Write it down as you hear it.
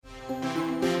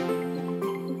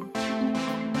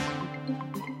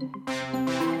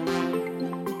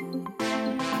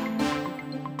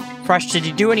Fresh, did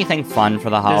you do anything fun for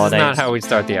the holidays? This is not how we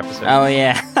start the episode. Oh,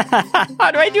 yeah.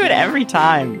 How do I do it every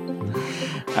time?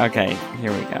 Okay,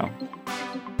 here we go.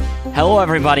 Hello,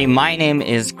 everybody. My name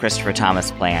is Christopher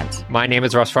Thomas Plant. My name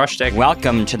is Russ Frushtick.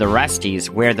 Welcome to the Resties,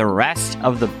 where the rest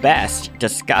of the best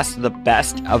discuss the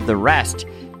best of the rest.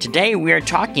 Today, we are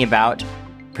talking about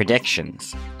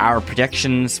predictions. Our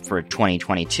predictions for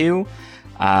 2022,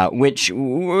 which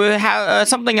have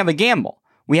something of a gamble.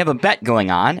 We have a bet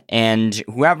going on, and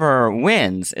whoever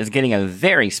wins is getting a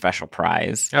very special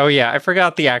prize. Oh, yeah. I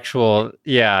forgot the actual,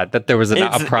 that there was a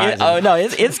prize.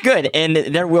 It's good, and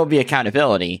there will be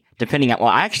accountability, depending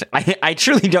on, I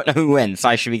truly don't know who wins, so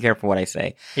I should be careful what I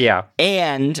say. Yeah.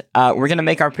 And we're going to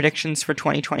make our predictions for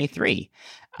 2023.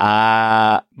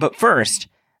 But first,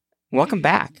 welcome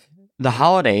back. The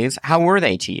holidays, how were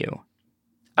they to you?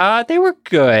 They were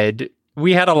good.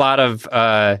 We had a lot of...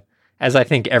 as I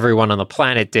think everyone on the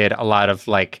planet did, a lot of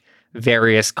like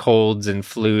various colds and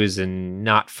flus and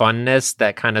not funness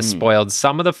that kind of spoiled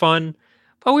some of the fun.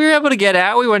 But we were able to get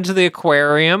out. We went to the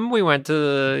aquarium. We went to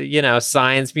the,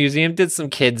 science museum, did some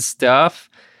kids stuff,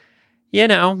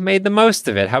 made the most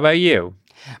of it. How about you?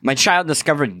 My child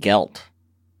discovered guilt.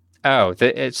 Oh,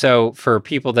 so for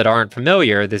people that aren't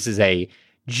familiar, this is a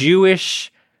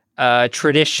Jewish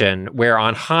tradition where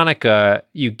on Hanukkah,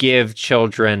 you give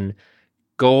children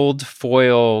gold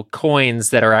foil coins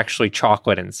that are actually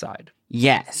chocolate inside.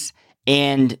 Yes.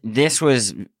 And this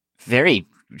was very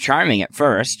charming at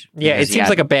first. Yeah, it seems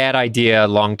like a bad idea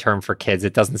long-term for kids.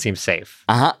 It doesn't seem safe.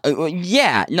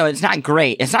 Yeah. No, it's not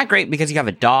great. It's not great because you have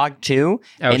a dog, too.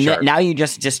 Oh, and sure. Now you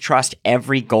just distrust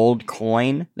every gold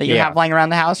coin that you have lying around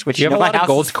the house, which you have a lot of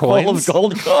gold coins? Full of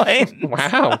gold coins.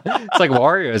 Wow. It's like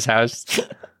Wario's house.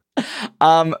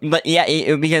 But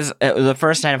yeah, because the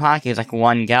first night of Hanukkah, he was like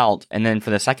 1 gelt, and then for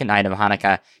the second night of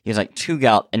Hanukkah, he was like 2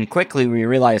 gelt, and quickly we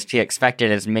realized he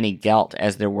expected as many gelt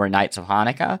as there were nights of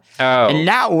Hanukkah. Oh. And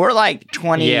now we're like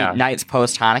 20 nights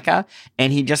post Hanukkah,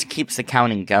 and he just keeps the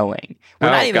counting going.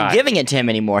 We're not even giving it to him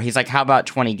anymore. He's like, how about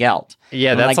 20 gelt?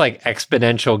 Yeah, that's like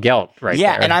exponential gelt right there.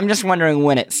 Yeah, and I'm just wondering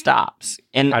when it stops.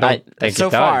 And I don't think so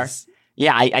it does. Far,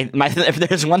 yeah, if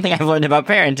there's one thing I've learned about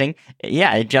parenting,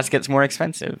 it just gets more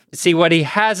expensive. See, what he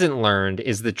hasn't learned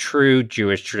is the true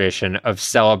Jewish tradition of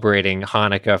celebrating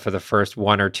Hanukkah for the first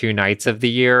 1 or 2 nights of the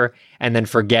year and then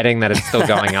forgetting that it's still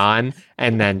going on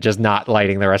and then just not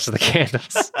lighting the rest of the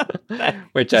candles,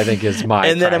 which I think is my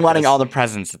And then practice. I'm wanting all the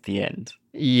presents at the end.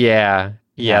 Yeah,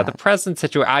 the present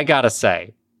situation. I gotta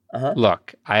say,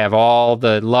 look, I have all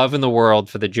the love in the world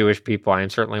for the Jewish people. I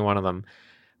am certainly one of them.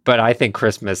 But I think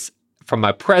Christmas, from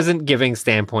a present giving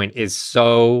standpoint, is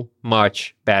so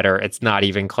much better. It's not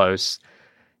even close.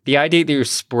 The idea that you're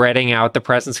spreading out the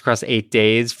presents across 8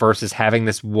 days versus having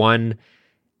this one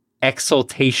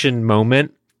exaltation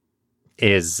moment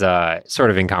is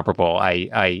sort of incomparable.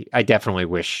 I definitely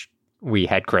wish we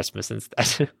had Christmas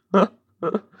instead.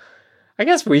 I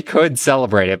guess we could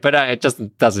celebrate it, but it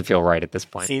just doesn't feel right at this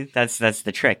point. See, that's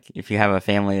the trick. If you have a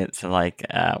family that's like,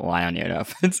 I don't even know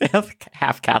if it's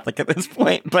half Catholic at this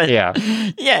point, but it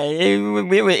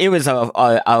was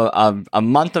a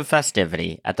month of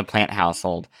festivity at the Plant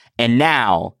household, and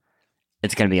now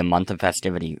it's going to be a month of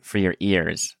festivity for your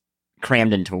ears,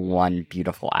 crammed into one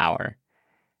beautiful hour,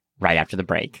 right after the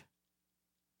break.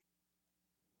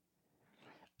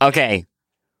 Okay,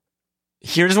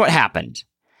 here's what happened.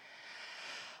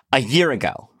 A year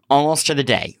ago, almost to the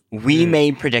day, we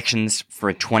made predictions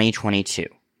for 2022.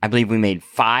 I believe we made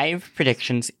 5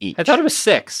 predictions each. I thought it was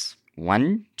 6.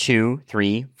 1, 2,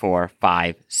 3, 4,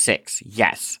 5, 6.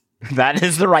 Yes, that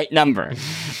is the right number.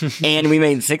 And we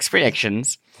made 6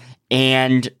 predictions,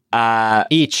 and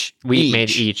we made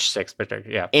each 6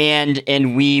 predictions. Yeah,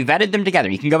 and we vetted them together.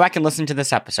 You can go back and listen to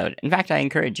this episode. In fact, I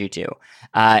encourage you to,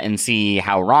 and see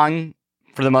how wrong,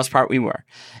 for the most part, we were.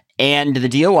 And the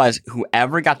deal was,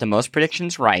 whoever got the most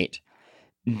predictions right,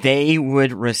 they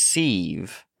would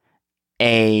receive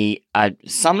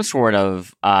some sort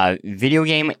of video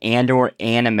game and or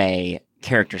anime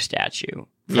character statue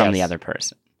from the other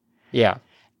person. Yeah.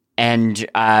 And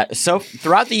so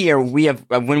throughout the year, we have,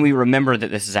 when we remember that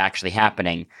this is actually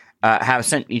happening, have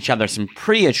sent each other some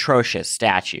pretty atrocious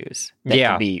statues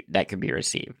that could be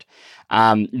received.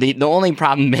 The only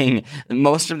problem being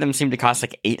most of them seem to cost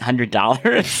like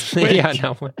 $800. Yeah,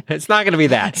 no, it's not going to be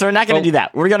that. So we're not going to do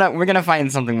that. We're gonna find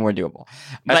something more doable.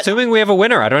 But, assuming we have a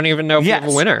winner, I don't even know if we have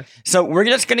a winner. So we're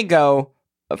just going to go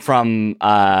from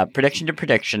prediction to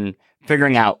prediction,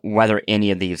 figuring out whether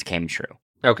any of these came true.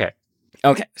 Okay.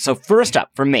 So first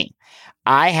up for me,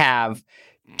 I have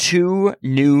 2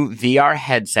 new VR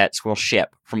headsets will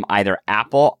ship from either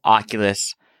Apple,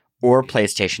 Oculus, or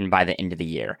PlayStation by the end of the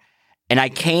year. and I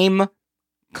came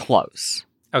close.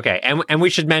 Okay, and we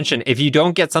should mention, if you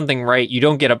don't get something right, you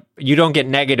don't get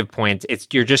negative points.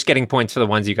 You're just getting points for the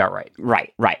ones you got right.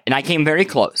 Right. And I came very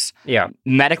close. Yeah.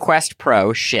 MetaQuest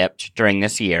Pro shipped during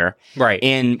this year. Right.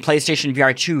 And PlayStation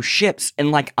VR 2 ships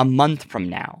in like a month from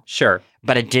now. Sure.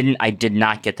 But I did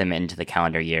not get them into the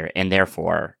calendar year, and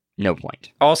therefore no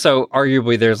point. Also,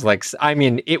 arguably, there's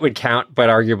it would count, but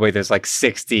arguably there's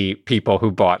 60 people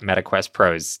who bought MetaQuest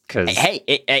Pros because hey,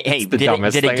 did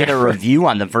it get a review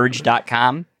on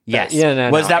TheVerge.com? Yes.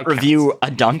 Was that review a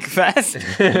dunk fest?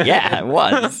 Yeah, it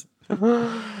was.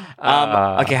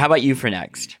 Okay, how about you for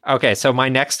next? Okay, so my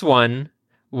next one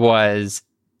was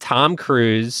Tom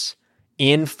Cruise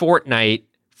in Fortnite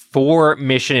for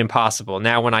Mission Impossible.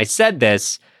 Now, when I said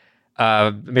this,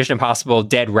 Mission Impossible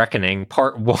Dead Reckoning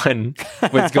Part 1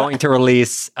 was going to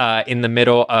release in the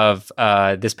middle of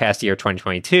this past year,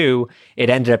 2022. It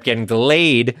ended up getting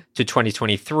delayed to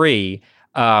 2023.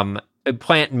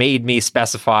 Plant made me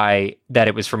specify that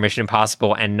it was for Mission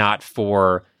Impossible and not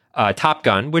for Top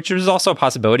Gun, which was also a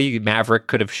possibility. Maverick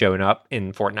could have shown up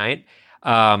in Fortnite.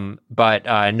 But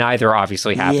neither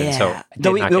obviously happened. Yeah.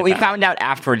 So we found out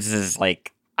afterwards is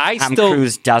Tom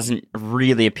Cruise doesn't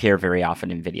really appear very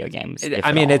often in video games.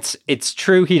 It's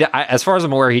true. As far as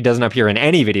I'm aware, he doesn't appear in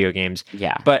any video games.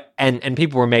 Yeah. But and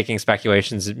people were making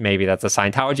speculations. Maybe that's a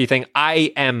Scientology thing.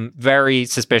 I am very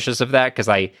suspicious of that because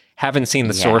I haven't seen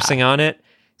the sourcing on it.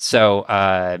 So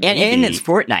and it's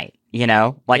Fortnite.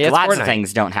 Lots Fortnite. of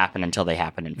things don't happen until they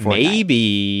happen in Fortnite.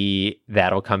 Maybe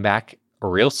that'll come back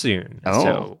real soon. Oh,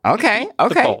 so, okay.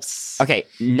 Okay,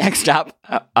 next up,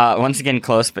 once again,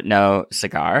 close but no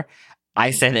cigar.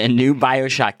 I said a new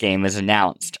BioShock game is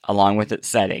announced along with its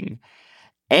setting.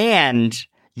 And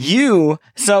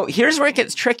so here's where it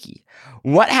gets tricky.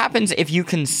 What happens if you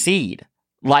concede?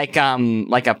 Like an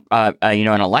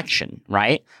election,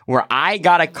 right? Where I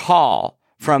got a call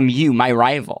from you, my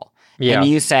rival, and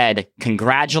you said,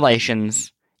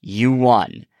 "Congratulations, you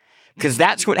won." Because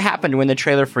that's what happened when the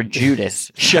trailer for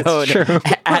Judas showed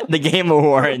at the Game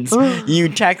Awards. You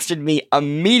texted me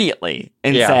immediately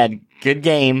and said, "Good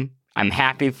game. I'm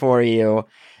happy for you."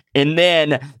 And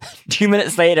then 2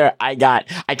 minutes later, I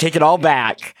take it all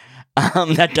back.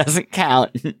 That doesn't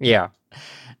count. Yeah.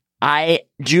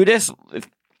 Judas.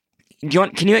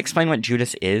 Can you explain what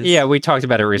Judas is? Yeah, we talked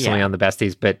about it recently on the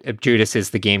Besties, but Judas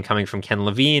is the game coming from Ken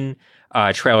Levine.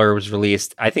 Trailer was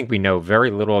released. I think we know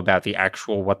very little about the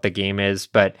actual what the game is,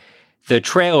 but the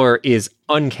trailer is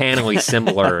uncannily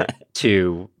similar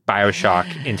to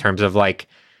BioShock in terms of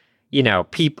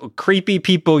creepy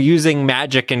people using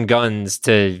magic and guns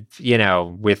to,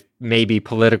 with maybe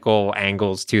political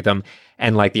angles to them.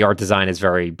 And the art design is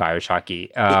very BioShock-y.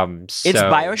 It's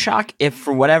BioShock if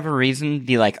for whatever reason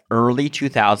the early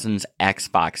 2000s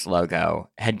Xbox logo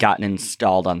had gotten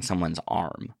installed on someone's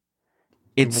arm.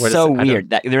 It's weird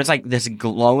that there's this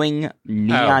glowing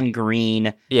neon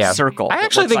green circle. I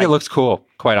actually think it looks cool,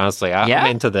 quite honestly. I'm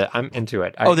into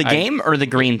it. The game or the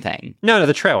green thing? No,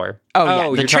 the trailer.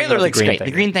 Oh, the trailer looks great.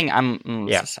 The green thing, I'm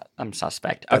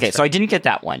suspect. Okay, so I didn't get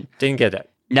that one. Didn't get it.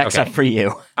 Next up for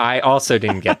you. I also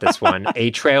didn't get this one.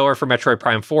 A trailer for Metroid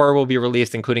Prime 4 will be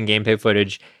released, including gameplay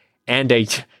footage, and a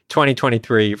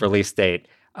 2023 release date.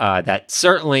 That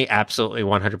certainly, absolutely,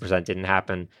 100% didn't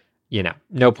happen.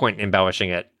 No point in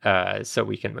embellishing it, so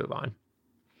we can move on.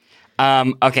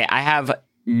 Okay, I have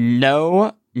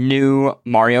no new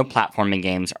Mario platforming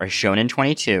games are shown in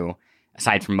 22,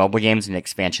 aside from mobile games and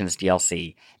expansions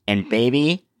DLC. And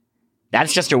baby,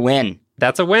 that's just a win.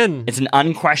 That's a win. It's an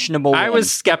unquestionable win. I was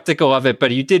skeptical of it,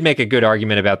 but you did make a good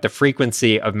argument about the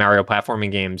frequency of Mario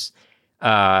platforming games.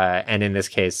 And in this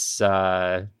case,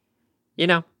 Yeah,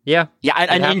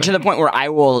 and to the point where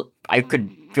I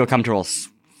could feel comfortable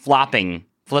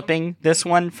flipping this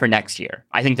one for next year.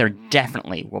 I think there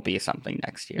definitely will be something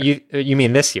next year. You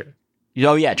mean this year?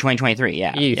 Oh, yeah, 2023,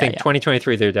 yeah. You think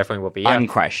 2023 there definitely will be? Yeah.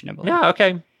 Unquestionably. Yeah,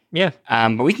 okay. Yeah.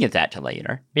 But we can get that to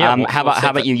later. Yeah, how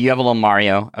about you? You have a little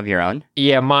Mario of your own?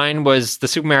 Yeah, mine was the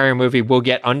Super Mario movie will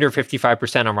get under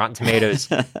 55% on Rotten Tomatoes.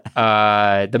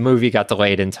 The movie got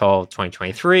delayed until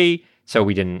 2023, so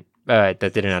we didn't. That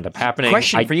didn't end up happening.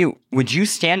 Question for you: would you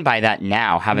stand by that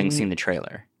now, having seen the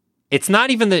trailer? It's not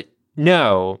even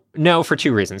no, for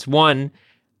two reasons. One,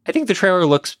 I think the trailer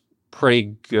looks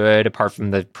pretty good, apart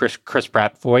from the Chris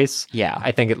Pratt voice. Yeah,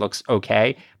 I think it looks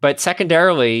okay. But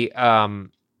secondarily, I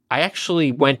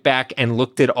actually went back and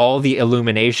looked at all the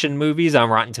Illumination movies on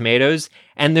Rotten Tomatoes,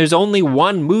 and there's only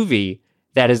one movie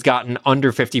that has gotten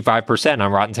under 55%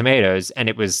 on Rotten Tomatoes, and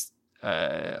it was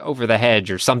Over the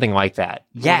Hedge or something like that.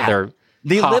 Yeah.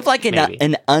 They live like in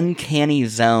an uncanny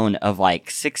zone of like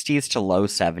 60s to low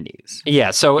 70s.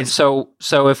 Yeah. So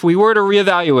if we were to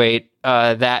reevaluate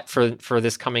that for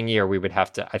this coming year, we would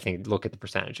have to, I think, look at the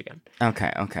percentage again.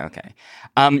 Okay.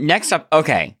 Next up.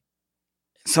 Okay.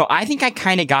 So I think I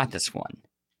kind of got this one.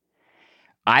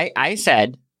 I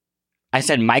said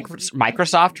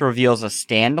Microsoft reveals a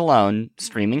standalone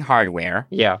streaming hardware.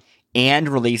 Yeah. And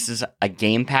releases a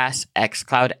Game Pass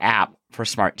xCloud app for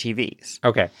smart TVs.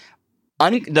 Okay.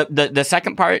 The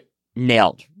second part,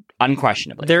 nailed,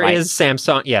 unquestionably. There is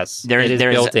Samsung, yes. There's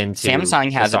built into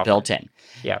Samsung has it built in.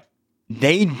 Yeah.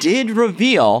 They did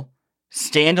reveal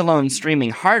standalone streaming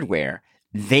hardware.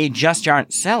 They just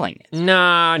aren't selling it.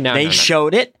 No. They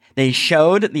showed it. They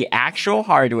showed the actual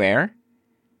hardware,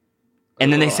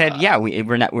 and then they said, "Yeah,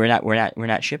 we're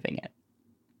not shipping it."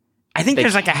 I think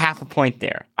there's like a half a point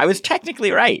there. I was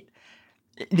technically right.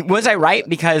 Was I right?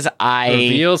 Because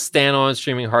reveal standalone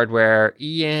streaming hardware.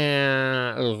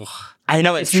 Yeah. Ugh. I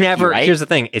know it's tricky, never. Right? Here's the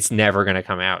thing: it's never going to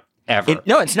come out ever.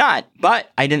 No, it's not. But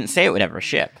I didn't say it would ever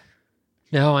ship.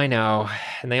 No, I know.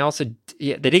 And they also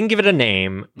they didn't give it a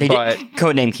name. They did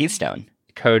codename Keystone.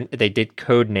 They did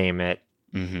code name it.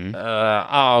 Mm-hmm.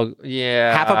 Oh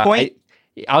yeah. Half a point.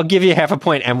 I'll give you half a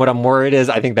point, and what I'm worried is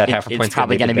I think that half a point is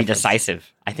probably going to be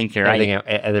decisive. I think you're right. I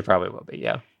think it probably will be,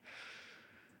 yeah.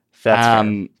 That's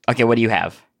fair. Okay, what do you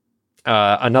have?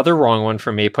 Another wrong one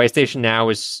for me. PlayStation Now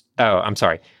is... Oh, I'm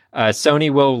sorry.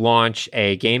 Sony will launch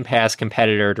a Game Pass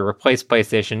competitor to replace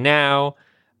PlayStation Now.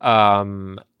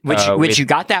 Which you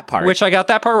got that part. Which I got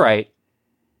that part right.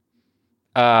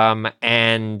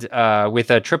 And with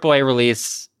a AAA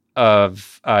release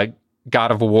of...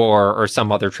 God of War or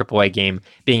some other AAA game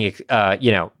being,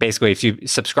 basically if you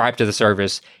subscribe to the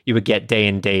service, you would get day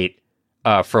and date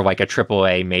for like a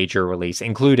AAA major release,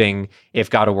 including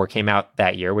if God of War came out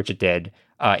that year, which it did,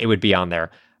 it would be on there.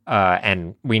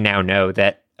 And we now know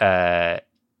that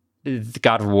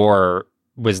God of War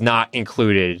was not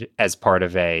included as part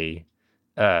of that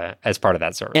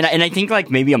service. And I think like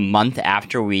maybe a month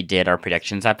after we did our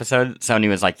predictions episode, Sony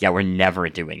was like, yeah, we're never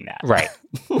doing that. Right.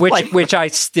 Which I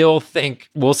still think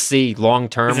we'll see long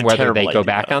term whether they go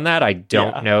back on that. I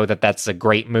don't know that that's a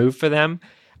great move for them,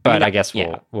 but I guess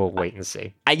we'll wait and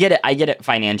see. I get it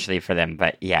financially for them,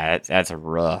 but yeah, that's a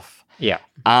rough. Yeah.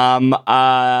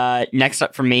 Next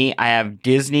up for me, I have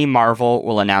Disney Marvel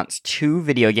will announce 2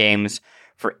 video games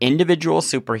for individual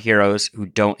superheroes who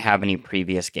don't have any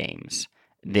previous games.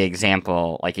 The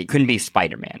example, like it couldn't be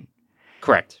Spider-Man.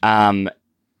 Correct. And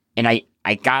I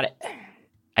got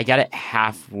it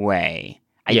halfway.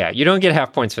 You don't get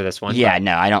half points for this one. Yeah,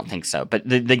 no, I don't think so. But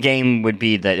the game would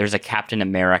be there's a Captain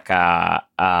America.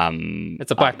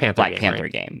 It's a Black Panther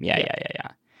game. Yeah.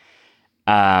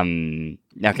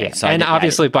 Okay, so and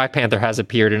obviously Black Panther has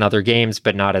appeared in other games,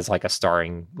 but not as like a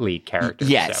starring lead character.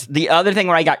 Yes. So. The other thing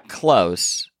where I got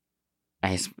close,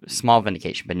 small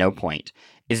vindication, but no point,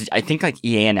 is I think like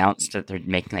EA announced that they're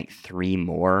making like 3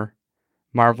 more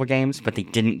Marvel games, but they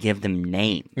didn't give them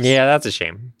names. Yeah, that's a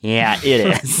shame. Yeah,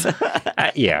 it is.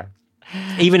 Yeah.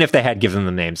 Even if they had given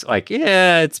them names,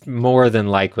 it's more than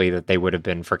likely that they would have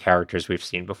been for characters we've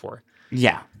seen before.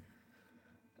 Yeah.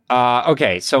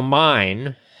 Okay, so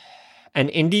mine, a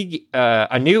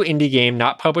new indie game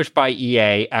not published by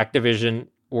EA, Activision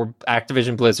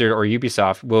Blizzard, or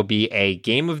Ubisoft will be a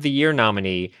Game of the Year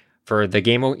nominee for the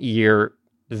Game Awards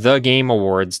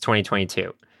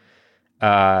 2022.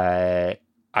 I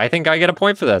think I get a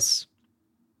point for this.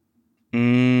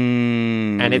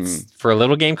 And it's for a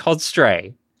little game called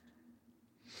Stray.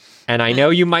 And I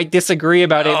know you might disagree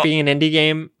about it being an indie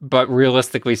game, but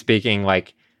realistically speaking,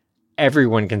 like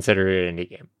everyone considered it an indie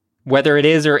game. Whether it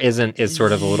is or isn't is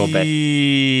sort of a little bit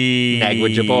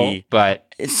negligible, but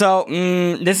so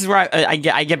this is where I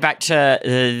get back to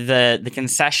the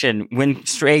concession when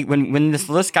this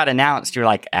list got announced. You're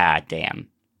like, damn,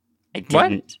 I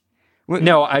didn't. What?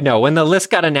 No, I know when the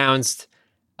list got announced,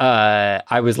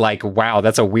 I was like, wow,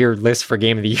 that's a weird list for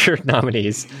Game of the Year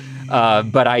nominees.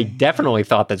 But I definitely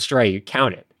thought that Stray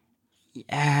counted.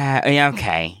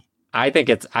 Okay. I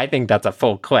think that's a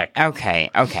full click. Okay.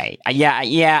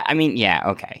 Yeah. I mean, yeah.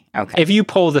 Okay. If you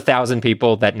polled 1,000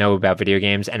 people that know about video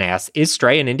games and asked, "Is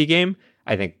Stray an indie game?"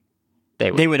 I think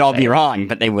they would all be wrong,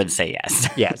 but they would say yes.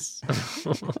 Yes.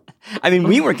 I mean,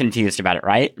 we were confused about it,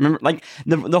 right? Remember, like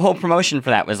the whole promotion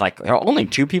for that was like, only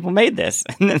 2 people made this,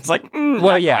 and it's like,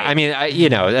 well, yeah. Right. I mean,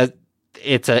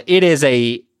 it is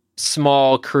a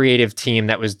small creative team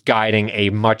that was guiding a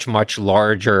much, much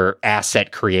larger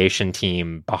asset creation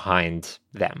team behind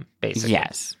them, basically.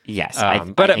 Yes.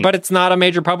 But it's not a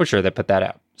major publisher that put that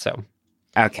out. So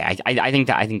okay, I think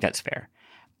that's fair.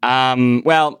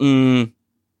 Well,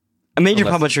 a major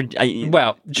publisher.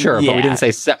 Well, sure, but we didn't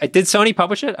say. Did Sony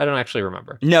publish it? I don't actually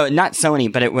remember. No, not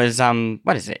Sony, but it was.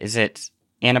 What is it? Is it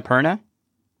Annapurna?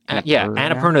 Yeah,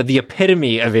 Annapurna, the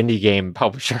epitome of indie game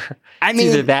publisher. I mean,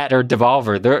 it's either that or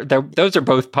Devolver. Those are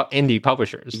both indie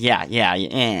publishers. Yeah.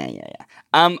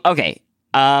 Okay.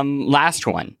 Last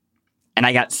one, and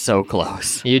I got so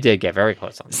close. You did get very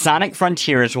close on that. Sonic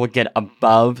Frontiers will get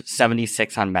above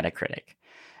 76 on Metacritic.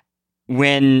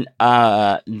 When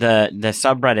the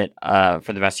subreddit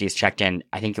for the Resties checked in,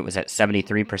 I think it was at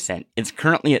 73%. It's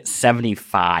currently at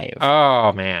 75.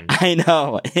 Oh man, I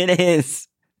know it is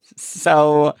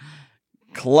so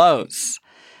close.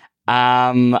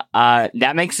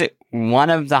 That makes it one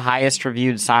of the highest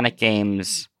reviewed Sonic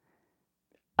games,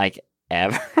 like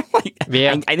ever.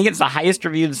 Yeah, I think it's the highest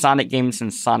reviewed Sonic game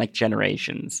since Sonic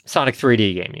Generations. Sonic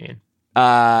 3D game, you mean?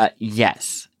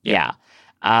 Yes, yeah.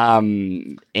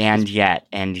 And yet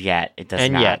it does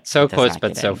and not. Yet, so close,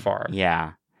 but so far.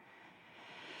 Yeah.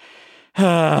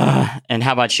 And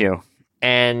how about you?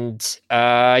 And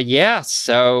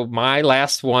so my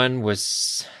last one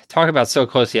was talk about so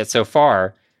close yet so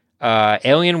far.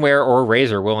 Alienware or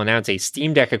Razer will announce a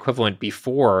Steam Deck equivalent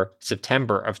before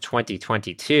September of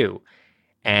 2022.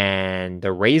 And the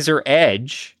Razer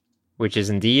Edge, which is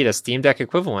indeed a Steam Deck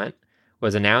equivalent,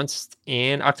 was announced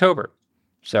in October.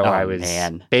 So I was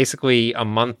basically a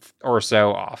month or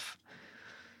so off.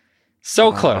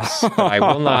 So close. But I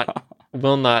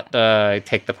will not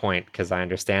take the point because I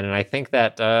understand. And I think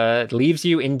that leaves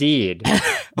you indeed.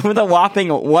 With a whopping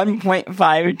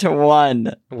 1.5 to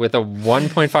 1. With a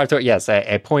 1.5 to, yes,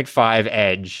 a 0.5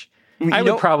 edge. I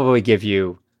would probably give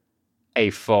you a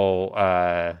full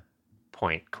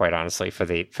point, quite honestly, for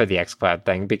the xCloud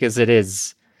thing, because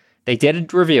they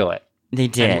did reveal it. They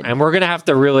did. And we're going to have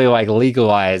to really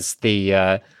legalize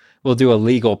the, we'll do a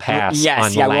legal pass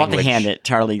on the language. We'll have to hand it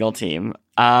to our legal team.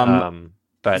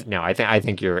 But no, I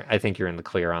think you're in the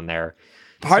clear on there.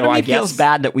 Part of me feels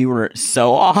bad that we were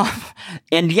so off,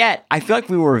 and yet I feel like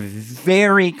we were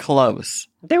very close.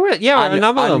 They were,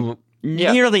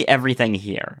 nearly everything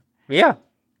here. Yeah,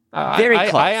 very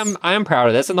close. I am proud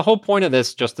of this, and the whole point of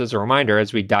this, just as a reminder,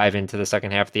 as we dive into the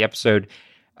second half of the episode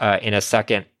in a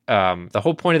second, the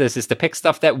whole point of this is to pick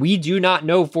stuff that we do not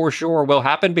know for sure will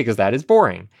happen because that is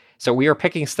boring. So we are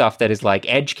picking stuff that is like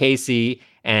edge casey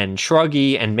and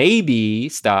shruggy and maybe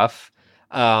stuff.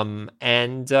 So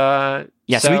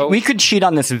we could cheat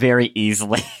on this very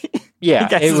easily. Yeah,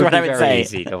 it would be very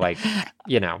easy to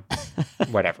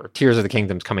whatever. Tears of the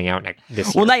Kingdom's coming out this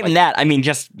year. Well, not even that. I mean,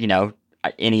 just,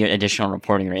 any additional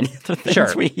reporting or any other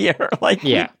things we hear.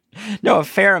 A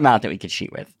fair amount that we could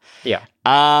cheat with. Yeah.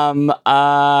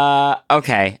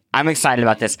 Okay. I'm excited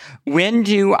about this. When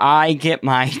do I get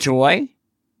my toy?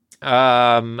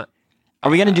 Are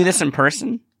we going to do this in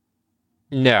person?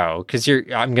 No, because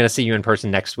I'm going to see you in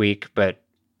person next week, but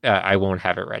I won't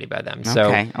have it ready by then.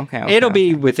 So it'll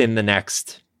be within the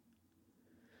next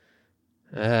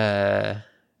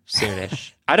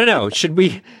soonish. I don't know. Should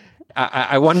we?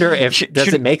 I wonder if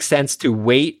does it make sense to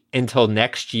wait until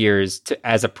next year's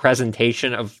as a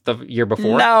presentation of the year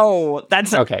before? No,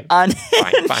 that's okay. Fine.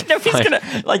 Fine.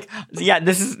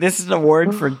 This is an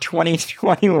award for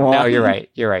 2021. No, you're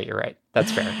right. That's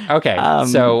fair. Okay.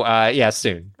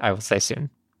 Soon. I will say soon.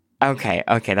 Okay.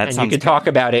 That sounds. And you can talk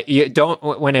about it. You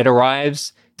don't when it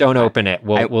arrives. Don't open it.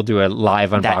 We'll do a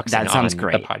live unboxing. That sounds on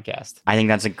great. The podcast. I think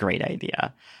that's a great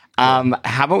idea. How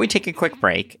about we take a quick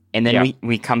break and then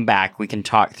we come back. We can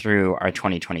talk through our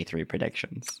 2023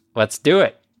 predictions. Let's do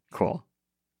it. Cool.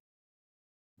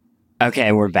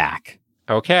 Okay, we're back.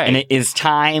 Okay. And it is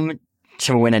time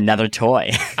to win another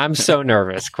toy. I'm so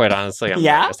nervous, quite honestly. I'm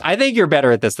nervous. I think you're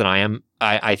better at this than I am,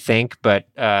 I think, but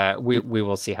we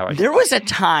will see how it goes. There was a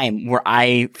time where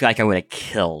I feel like I would have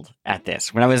killed at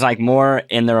this, when I was more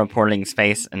in the reporting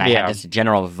space and I had this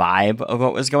general vibe of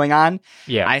what was going on.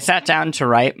 Yeah. I sat down to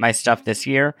write my stuff this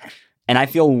year and I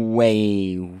feel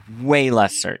way, way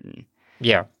less certain.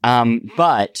 Yeah.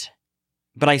 But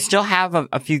I still have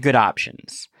a few good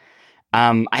options.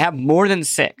 I have more than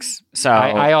 6, so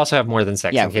I also have more than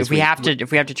 6. Yeah, if we have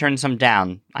to turn some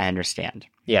down, I understand.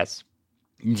 Yes.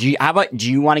 Do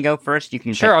you want to go first? You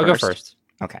can. Sure, I'll go first.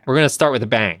 Okay. We're going to start with a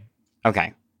bang.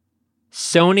 Okay.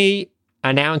 Sony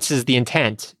announces the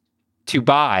intent to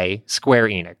buy Square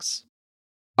Enix.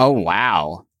 Oh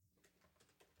wow.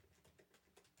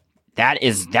 That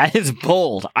is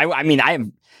bold. I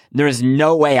mean, there is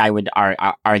no way I would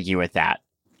argue with that.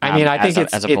 I mean, I think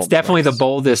it's definitely the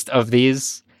boldest of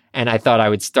these, and I thought I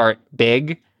would start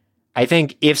big. I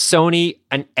think if Sony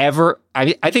I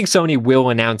think Sony will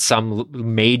announce some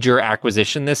major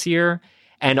acquisition this year,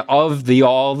 And of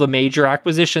all the major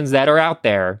acquisitions that are out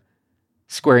there,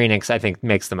 Square Enix, I think,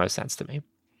 makes the most sense to me.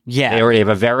 Yeah. They already have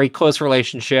a very close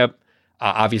relationship.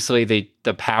 Obviously,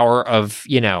 the power of,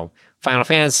 Final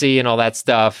Fantasy and all that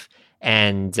stuff.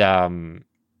 And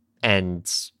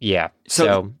yeah.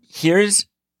 So here's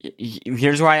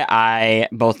why I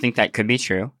both think that could be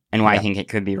true and why I think it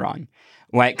could be wrong.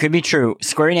 Why it could be true,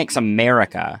 Square Enix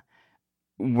America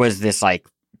was this like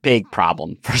big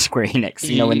problem for Square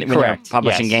Enix. When they're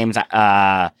publishing games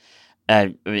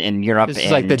in Europe. This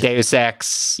is like the Deus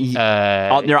Ex.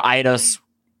 All their Eidos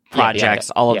projects,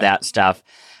 all of that stuff.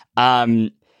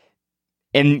 And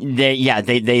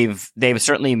they've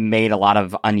certainly made a lot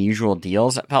of unusual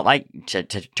deals, it felt like,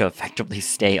 to effectively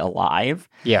stay alive.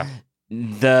 Yeah.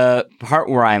 The part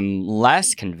where I'm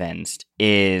less convinced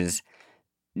is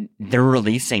they're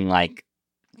releasing like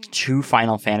 2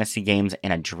 Final Fantasy games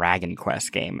and a Dragon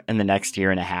Quest game in the next year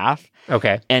and a half.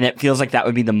 Okay. And it feels like that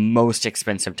would be the most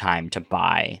expensive time to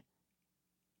buy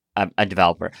a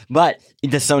developer. But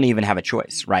does Sony even have a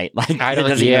choice, right? Like, I don't, it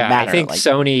doesn't even matter. I think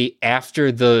Sony,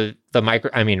 after the micro,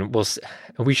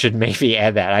 we should maybe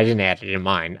add that. I didn't add it in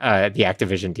mine, the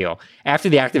Activision deal. After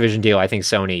the Activision deal, I think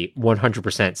Sony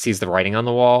 100% sees the writing on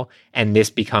the wall, and this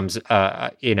becomes,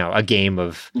 a game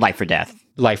of life or death.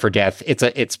 Life or death.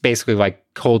 It's basically like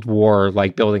Cold War,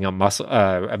 like building a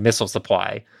missile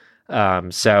supply.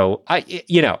 So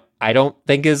I don't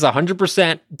think is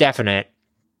 100% definite.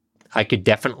 I could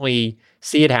definitely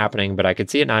see it happening, but I could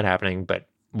see it not happening. But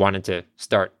wanted to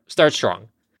start strong.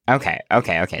 Okay.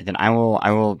 Then I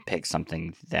will pick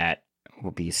something that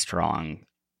will be strong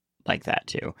like that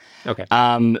too. Okay.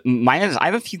 Mine is, I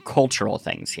have a few cultural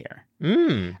things here.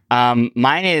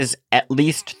 Mine is at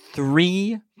least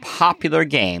 3 popular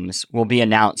games will be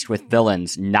announced with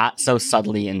villains not so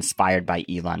subtly inspired by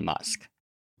Elon Musk.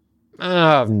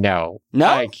 Oh, no.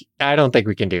 No? I don't think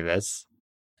we can do this.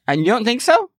 And you don't think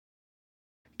so?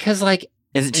 Because,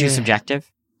 is it too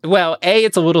subjective? Well, A,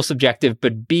 it's a little subjective,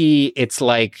 but B, it's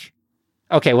like,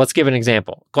 okay, let's give an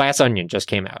example. Glass Onion just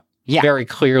came out. Yeah. Very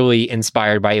clearly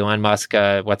inspired by Elon Musk,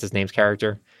 what's his name's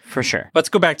character? For sure. Let's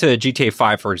go back to GTA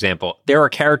 5, for example. There are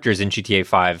characters in GTA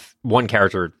 5, one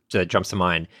character that jumps to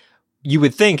mind, you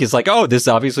would think is like, oh, this is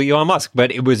obviously Elon Musk,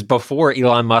 but it was before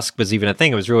Elon Musk was even a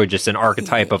thing. It was really just an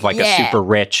archetype of like a super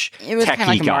rich techie guy. It was kind of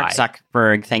like a Mark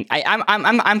Zuckerberg thing.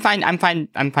 I'm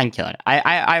fine killing it.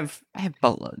 I have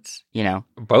boatloads,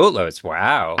 Boatloads,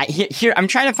 wow. Here I'm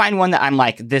trying to find one that I'm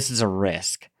like, this is a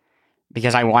risk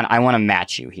because I want to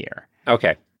match you here.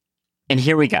 Okay. And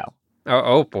here we go.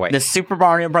 Oh boy. The Super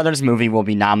Mario Brothers movie will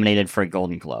be nominated for a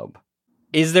Golden Globe.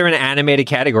 Is there an animated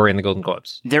category in the Golden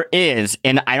Globes? There is,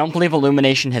 and I don't believe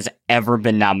Illumination has ever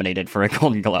been nominated for a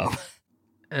Golden Globe.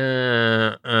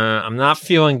 I'm not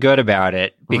feeling good about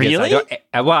it. Really?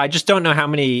 I just don't know how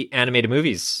many animated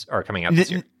movies are coming out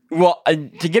this year. Well,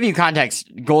 to give you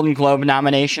context, Golden Globe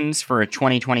nominations for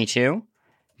 2022. Do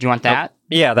you want that?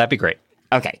 Yeah, that'd be great.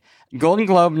 Okay. Golden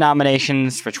Globe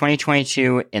nominations for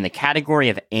 2022 in the category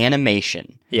of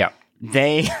animation. Yeah.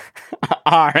 They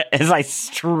are, as I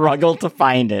struggle to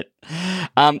find it,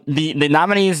 the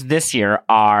nominees this year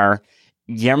are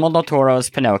Guillermo del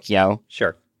Toro's Pinocchio.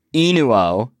 Sure.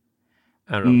 Inuo.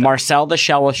 Marcel the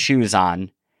Shell with Shoes On.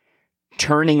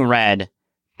 Turning Red.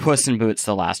 Puss in Boots: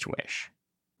 The Last Wish.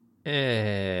 It's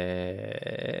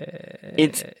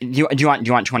do you want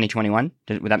 2021?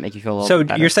 Would that make you feel a little bit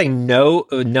better? You're saying no,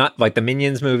 not like the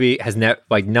Minions movie has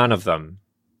none of them.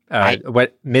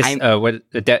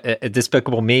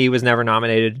 Despicable Me was never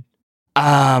nominated.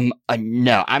 No.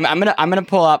 I'm gonna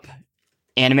pull up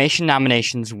animation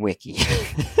nominations wiki.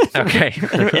 Okay.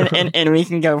 and we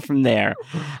can go from there.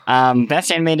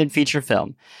 Best animated feature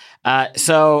film.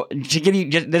 So to give you,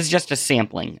 this is just a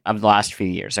sampling of the last few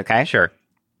years. Okay. Sure.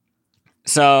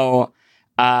 So,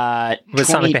 was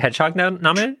Sonic the Hedgehog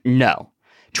nominated? No.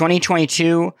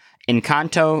 2022,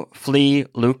 Encanto, Flea,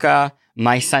 Luca,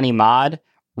 My Sunny Maud,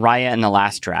 Raya and the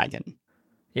Last Dragon.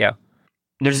 Yeah.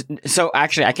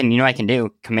 Actually I can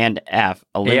do Command F,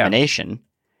 elimination.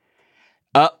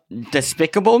 Yeah.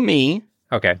 Despicable Me.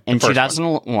 Okay. In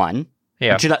 2001.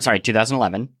 Yeah.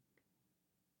 2011.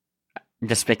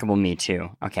 Despicable Me 2.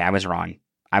 Okay, I was wrong.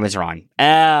 You're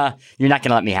not going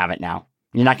to let me have it now.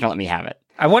 You're not going to let me have it.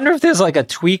 I wonder if there's like a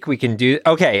tweak we can do.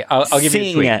 Okay, I'll give you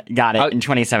a tweak. Got it in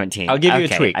 2017. I'll give you a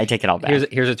tweak. I take it all back.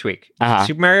 Here's a tweak.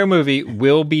 Super Mario movie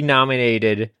will be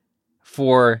nominated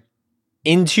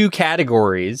in 2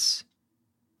 categories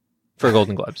for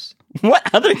Golden Globes.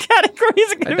 What other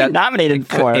categories are going to be nominated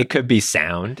for? It could be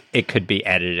sound. It could be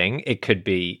editing. It could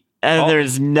be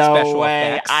There's no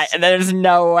way. There's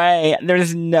no way.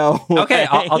 There's no way. Okay,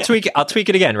 I'll tweak it. I'll tweak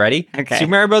it again. Ready? Okay. Super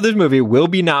Mario Brothers movie will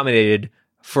be nominated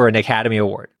for an Academy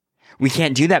Award. We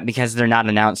can't do that because they're not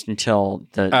announced until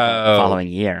the following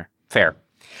year. Fair.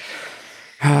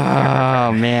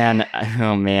 Oh, man.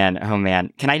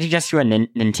 Can I suggest you a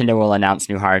Nintendo will announce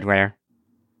new hardware?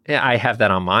 Yeah, I have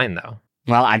that on mine, though.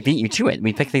 Well, I beat you to it.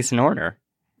 We picked these in order.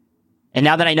 And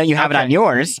now that I know you have it on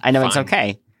yours, I know it's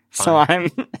okay. Fine. So I'm...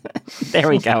 There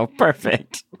we go.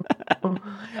 Perfect.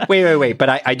 Wait. But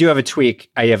I do have a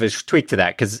tweak. I have a tweak to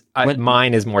that because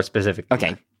mine is more specific.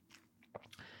 Okay.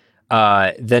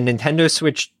 The Nintendo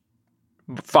Switch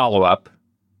follow-up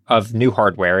of new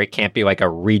hardware. It can't be like a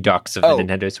redux of the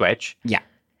Nintendo Switch. Yeah.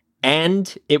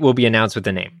 And it will be announced with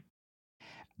a name.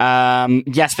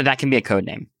 Yes, but that can be a code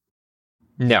name.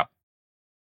 No.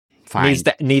 Fine.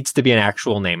 Needs to be an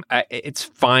actual name. It's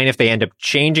fine if they end up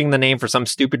changing the name for some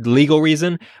stupid legal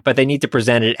reason, but they need to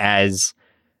present it as,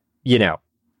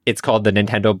 it's called the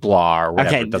Nintendo blah or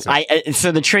whatever. Okay,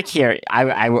 so the trick here,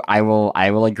 I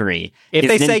will agree. If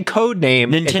they say code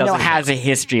name, Nintendo has a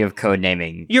history of code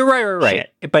naming. You're right.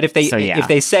 But if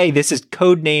they say this is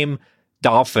code name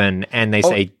Dolphin and they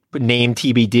say name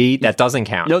TBD, that doesn't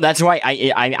count. No, that's why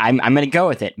I'm going to go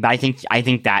with it. But I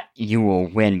think that you will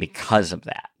win because of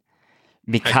that.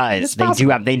 Because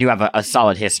they do have a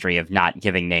solid history of not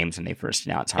giving names when they first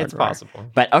announce hardware. It's possible.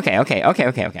 But okay.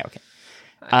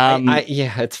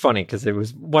 Yeah, it's funny because it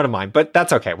was one of mine, but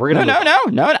that's okay. We're gonna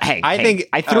no. Hey, I think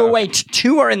I threw away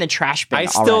two are in the trash bin. I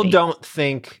still don't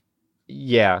think.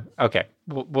 Yeah, okay.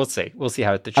 We'll see. We'll see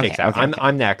how it shakes out.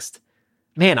 I'm next.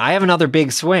 Man, I have another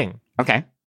big swing. Okay.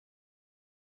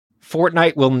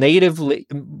 Fortnite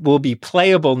will be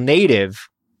playable native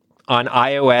on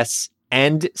iOS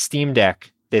and Steam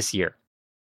Deck this year.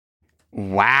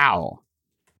 Wow.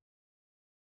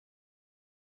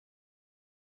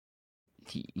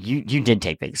 You did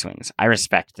take big swings. I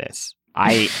respect this.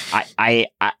 Mine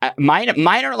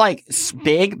are like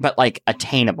big, but like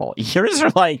attainable. Yours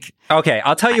are like... Okay,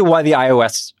 I'll tell you why the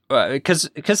iOS... Because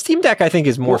Steam Deck, I think,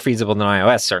 is more feasible than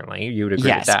iOS, certainly. You would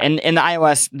agree with that. Yes, and the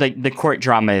iOS, the court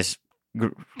drama is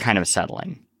kind of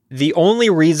settling. The only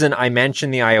reason I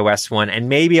mention the iOS one, and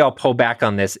maybe I'll pull back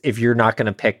on this if you're not going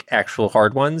to pick actual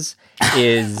hard ones,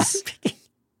 is...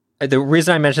 The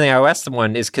reason I mention the iOS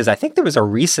one is because I think there was a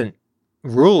recent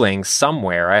ruling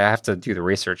somewhere, I have to do the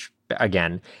research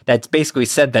again, that's basically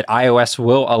said that iOS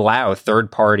will allow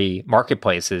third-party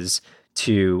marketplaces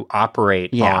to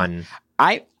operate on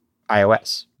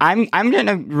iOS. I'm going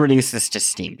to reduce this to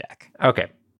Steam Deck. Okay.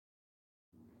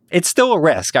 It's still a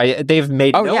risk. They've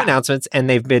made announcements, and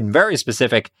they've been very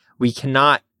specific. We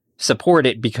cannot support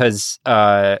it because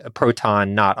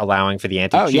Proton not allowing for the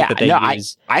anti-cheat that they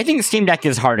use. I think Steam Deck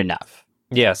is hard enough.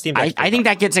 Yeah, Steam Deck. I think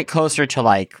that gets it closer to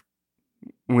like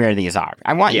where these are.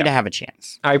 I want you to have a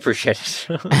chance. I appreciate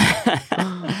it.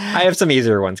 I have some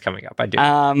easier ones coming up. I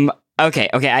do. Okay.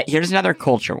 Here's another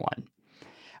culture one.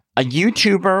 A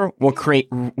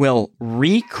YouTuber will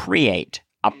recreate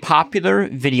a popular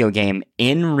video game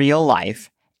in real life,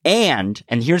 and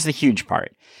here's the huge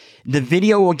part: the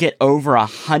video will get over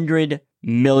 100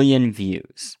 million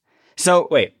views. So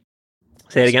wait,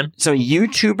 say it again. So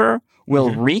YouTuber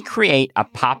will recreate a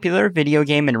popular video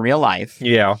game in real life.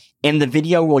 Yeah. And the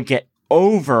video will get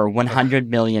over 100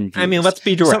 million views. I mean, let's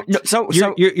be direct. So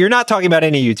you're not talking about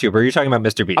any YouTuber. You're talking about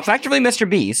Mr. Beast. Effectively, Mr.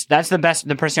 Beast. That's the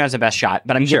person who has the best shot.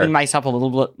 But I'm giving myself a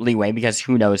little leeway because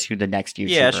who knows who the next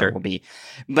YouTuber will be.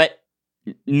 But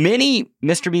many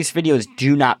Mr. Beast videos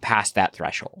do not pass that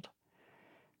threshold.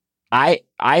 I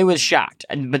was shocked,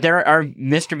 but there are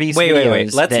Mr. Beast videos.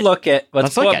 Wait. Let's look at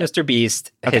Mr.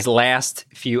 Beast, his last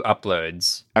few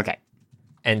uploads. Okay.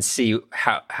 And see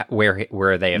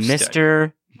where they have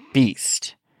Mr.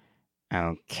 Beast.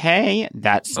 Okay,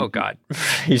 that's... Oh, God.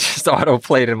 He just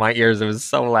auto-played in my ears. It was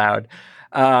so loud.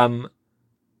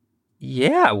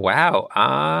 Yeah, wow.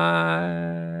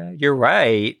 You're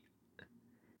right.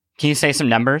 Can you say some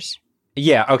numbers?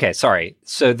 Yeah, okay, sorry.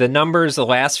 So the numbers, the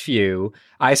last few,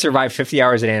 I survived 50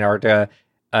 hours in Antarctica.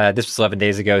 This was 11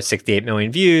 days ago, 68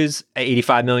 million views,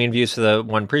 85 million views for the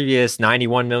one previous,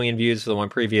 91 million views for the one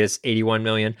previous, 81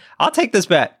 million. I'll take this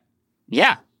bet.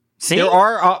 Yeah. See? There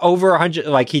are over 100,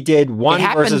 like he did one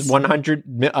versus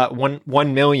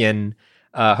 1 million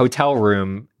hotel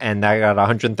room, and that got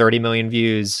 130 million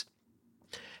views.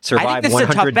 Survived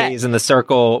 100 days in the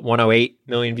circle, 108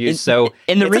 million views. So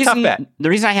and it's a tough bet. The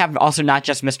reason I have also not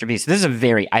just Mr. Beast, this is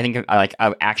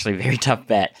actually very tough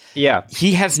bet. Yeah.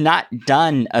 He has not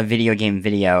done a video game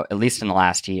video, at least in the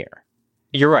last year.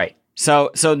 You're right.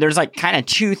 So there's like kind of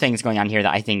two things going on here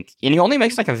that I think, and he only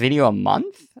makes like a video a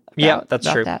month.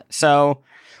 that's true. That. So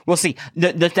we'll see.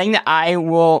 The thing that I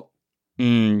will,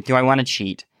 do I want to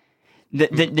cheat?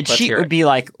 The cheat would be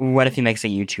like, what if he makes a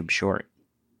YouTube short?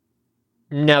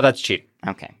 No, that's cheating.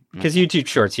 Okay. Because YouTube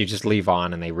shorts, you just leave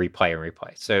on and they replay and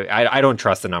replay. So I don't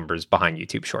trust the numbers behind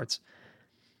YouTube shorts.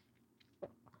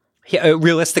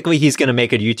 Realistically, he's going to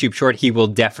make a YouTube short. He will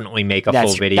definitely make a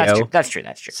full video. That's true.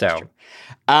 So,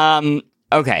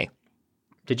 okay.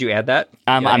 Did you add that?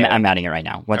 I'm adding it right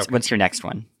now. What's your next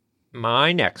one?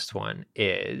 My next one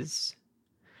is...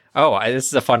 this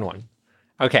is a fun one.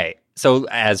 Okay, so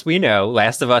as we know,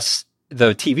 Last of Us,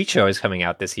 the TV show, is coming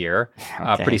out this year.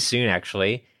 Pretty soon,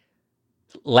 actually.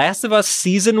 Last of Us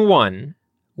Season 1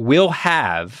 will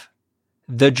have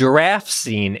the giraffe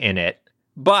scene in it,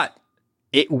 but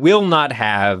it will not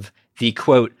have the,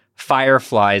 quote,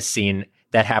 fireflies scene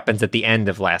that happens at the end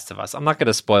of Last of Us. I'm not going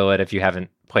to spoil it if you haven't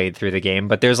played through the game,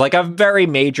 but there's like a very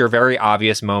major, very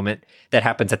obvious moment that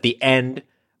happens at the end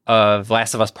of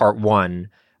Last of Us Part 1.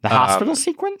 The hospital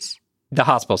sequence? The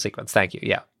hospital sequence, thank you.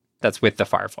 Yeah, that's with the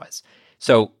fireflies.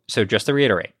 So just to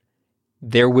reiterate,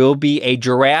 there will be the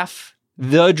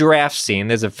giraffe scene.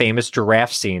 There's a famous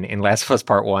giraffe scene in Last of Us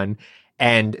Part 1,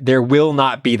 and there will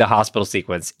not be the hospital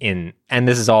sequence and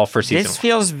this is all for season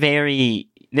 1.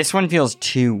 This one feels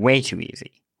way too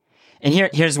easy. And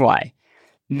here's why.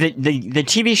 The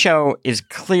TV show is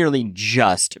clearly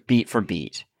just beat for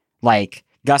beat. Like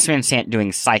Gus Van Sant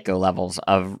doing Psycho levels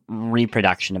of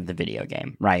reproduction of the video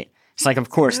game, right? It's like, of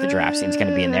course, the giraffe scene's going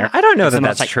to be in there. I don't know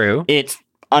that's true. It's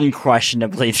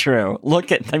unquestionably true.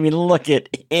 Look at any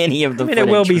of the footage.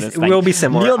 It will be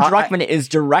similar. Neil Druckmann is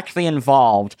directly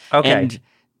involved. Okay. And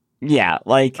yeah,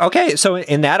 like... Okay, so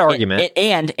in that argument...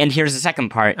 And here's the second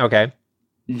part. Okay.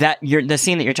 The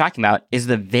scene that you're talking about is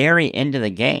the very end of the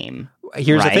game.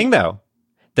 Here's the thing, though.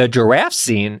 The giraffe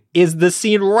scene is the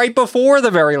scene right before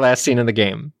the very last scene in the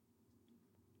game.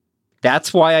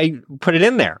 That's why I put it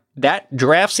in there. That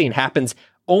giraffe scene happens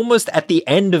almost at the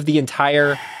end of the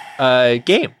entire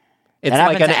game. It's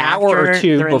like an hour or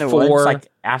two before, woods, like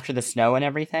after the snow and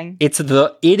everything. It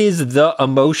is the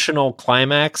emotional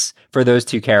climax for those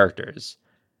two characters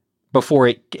before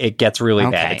it gets really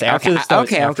bad. It's after the snow.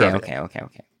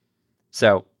 Okay.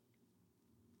 So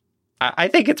I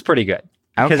think it's pretty good.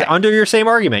 Because under your same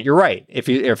argument, you're right.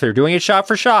 If they're doing it shot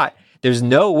for shot, there's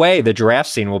no way the giraffe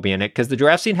scene will be in it because the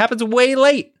giraffe scene happens way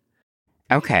late.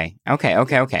 Okay. I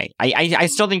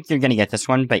still think you're going to get this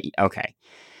one, but okay.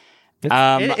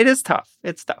 It is tough.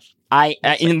 It's tough.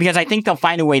 Because I think they'll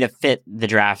find a way to fit the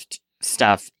draft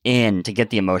stuff in to get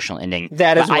the emotional ending.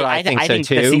 That is what I think so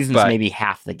too. The season's maybe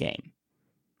half the game.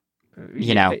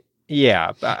 You know?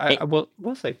 Yeah.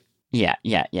 We'll see. Yeah.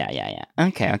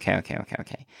 Okay.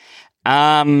 Okay.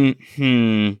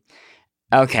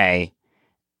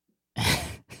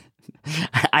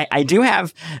 I do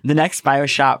have the next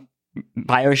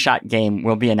Bioshock game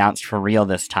will be announced for real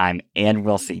this time, and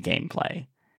we'll see gameplay.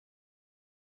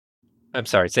 I'm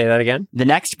sorry, say that again? The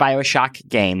next Bioshock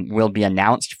game will be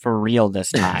announced for real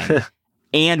this time,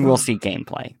 and we'll see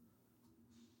gameplay.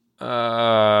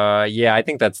 Yeah, I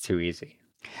think that's too easy.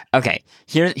 Okay,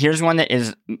 here's one that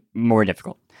is more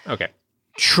difficult. Okay.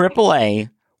 AAA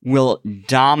will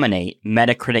dominate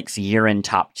Metacritic's year-end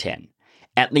top 10.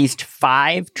 At least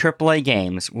 5 AAA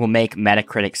games will make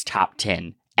Metacritic's top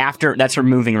 10. That's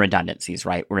removing redundancies,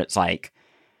 right? Where it's like,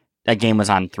 a game was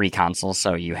on 3 consoles,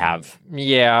 so you have...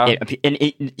 Yeah.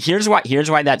 Here's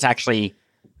why that's actually,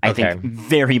 I think,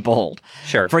 very bold.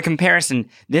 Sure. For comparison,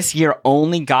 this year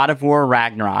only God of War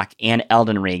Ragnarok and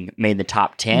Elden Ring made the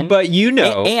top 10. But you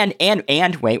know...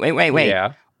 And wait.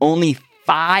 Yeah. Only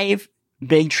 5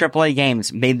 big AAA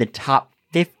games made the top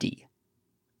 50.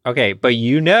 Okay, but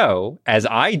you know, as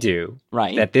I do,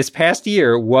 right, that this past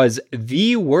year was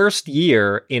the worst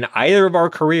year in either of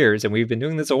our careers, and we've been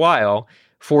doing this a while,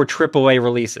 for AAA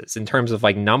releases in terms of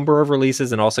like number of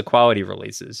releases and also quality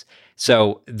releases.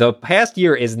 So the past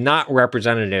year is not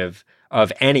representative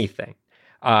of anything.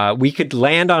 We could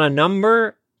land on a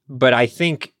number, but I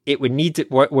think it would need to...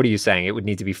 What are you saying? It would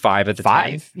need to be 5 at the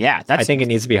 5? Yeah. I think it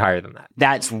needs to be higher than that.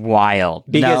 That's wild.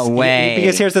 No way.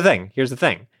 Because here's the thing.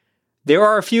 There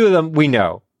are a few of them we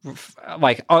know.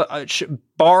 Like,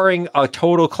 barring a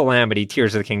total calamity,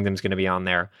 Tears of the Kingdom is going to be on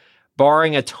there.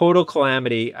 Barring a total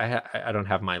calamity, I don't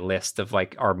have my list of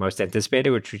like our most anticipated,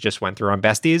 which we just went through on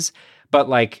Besties, but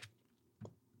like,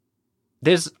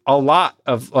 there's a lot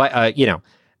of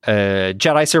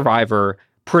Jedi Survivor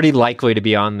pretty likely to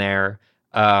be on there.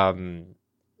 How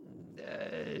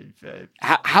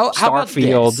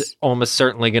Starfield almost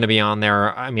certainly going to be on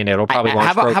there. I mean, it'll probably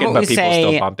launch broken, but people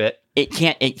still bump it. It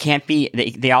can't be.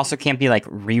 They also can't be like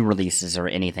re-releases or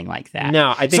anything like that.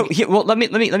 No, I think. So let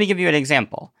me give you an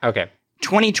example. Okay.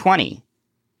 2020,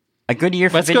 a good year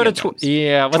for let's video go to games.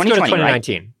 let's go to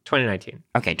 2019. Right? 2019.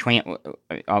 Okay,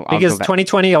 because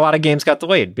 2020, a lot of games got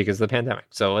delayed because of the pandemic.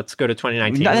 So let's go to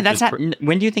 2019. No, that's not.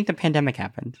 When do you think the pandemic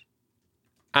happened?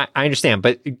 I understand,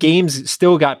 but games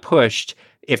still got pushed.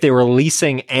 If they were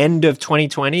releasing end of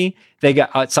 2020, they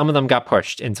got some of them got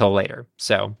pushed until later.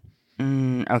 So.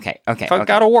 Okay.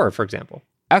 God of War, for example.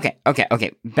 Okay.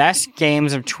 Best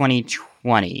games of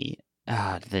 2020.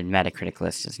 The Metacritic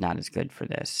list is not as good for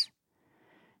this.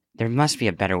 There must be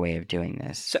a better way of doing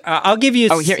this. So, I'll give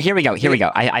you... Here we go.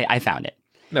 I found it.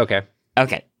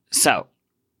 Okay. So,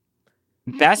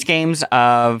 best games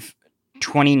of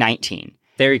 2019.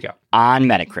 There you go. On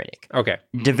Metacritic. Okay.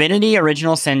 Divinity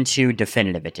Original Sin 2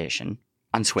 Definitive Edition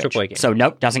on Switch. So,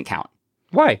 nope, doesn't count.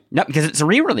 Why? No, because it's a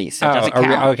re-release. It doesn't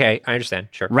count. Okay, I understand.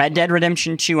 Sure. Red Dead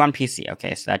Redemption 2 on PC.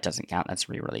 Okay, so that doesn't count. That's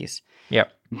a re-release.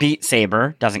 Yep. Beat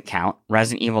Saber doesn't count.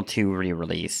 Resident Evil 2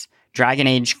 re-release.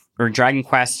 Dragon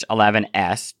Quest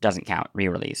 11S doesn't count.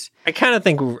 Re-release. I kind of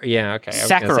think, okay.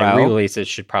 Sekiro. Re-releases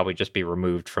should probably just be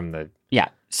removed from the... Yeah.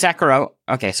 Sekiro.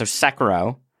 Okay, so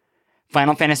Sekiro.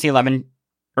 Final Fantasy 11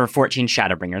 or 14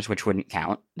 Shadowbringers, which wouldn't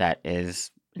count. That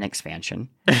is an expansion.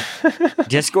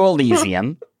 Disco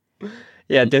Elysium.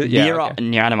 Nier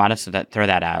Automata, so throw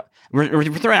that out. We're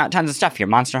throwing out tons of stuff here.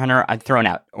 Monster Hunter, I've thrown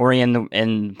out. Ori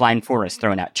and Blind Forest,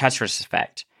 thrown out. Chess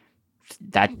Effect.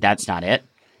 That's not it.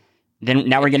 Then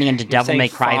now we're getting into Devil May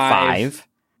Cry 5.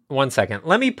 1 second.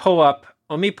 Let me pull up.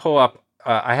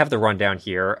 I have the rundown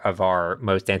here of our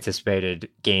most anticipated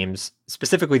games,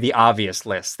 specifically the obvious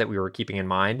list that we were keeping in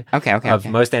mind. Okay.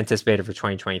 Most anticipated for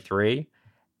 2023.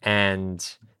 And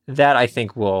that, I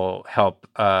think, will help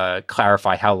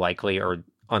clarify how likely or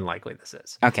unlikely this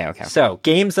is. Okay. So,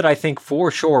 games that I think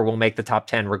for sure will make the top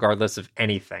 10 regardless of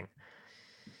anything.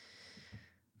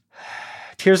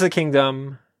 Tears of the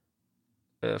Kingdom,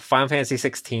 Final Fantasy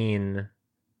 16,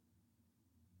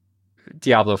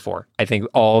 Diablo 4. I think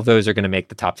all of those are going to make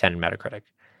the top 10 in Metacritic.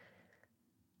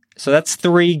 So that's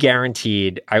 3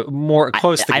 guaranteed. I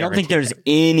don't think there's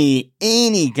any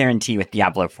guarantee with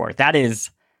Diablo 4. That is...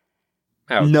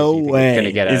 no way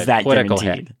is that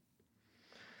guaranteed.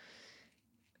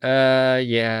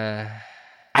 Yeah.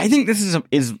 I think this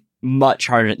is much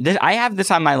harder. I have this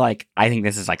on my I think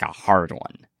this is like a hard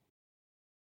one.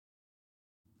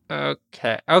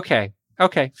 Okay.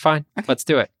 Fine. Let's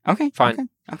do it. Okay. Fine.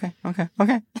 Okay. I'm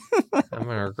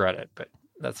gonna regret it, but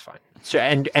that's fine. So,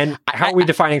 and how are we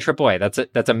defining AAA?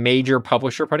 That's a major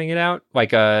publisher putting it out,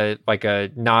 like a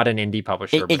not an indie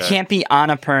publisher. It can't be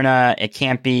Annapurna. It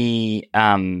can't be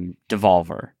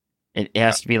Devolver. It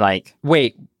has to be like.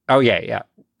 Wait. Oh yeah.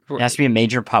 It has to be a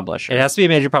major publisher. It has to be a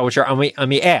major publisher. Let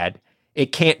me add.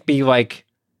 It can't be like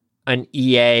an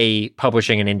EA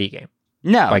publishing an indie game.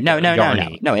 No.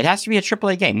 It has to be a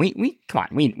AAA game. We come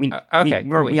on. We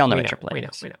all know what AAA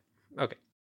is. We know.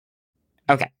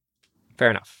 Okay. Fair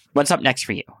enough. What's up next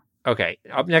for you? Okay.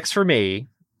 Up next for me,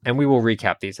 and we will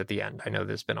recap these at the end. I know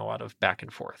there's been a lot of back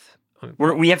and forth.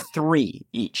 We have 3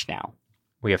 each now.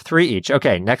 We have 3 each.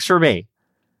 Okay. Next for me.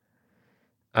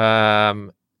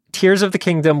 Tears of the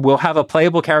Kingdom will have a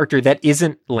playable character that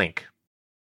isn't Link.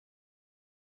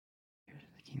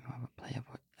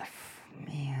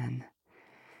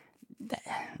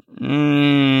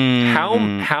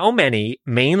 How many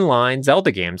mainline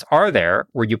Zelda games are there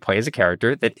where you play as a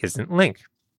character that isn't Link?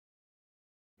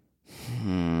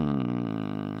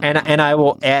 And I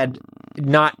will add,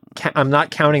 I'm not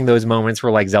counting those moments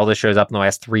where Zelda shows up in the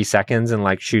last 3 seconds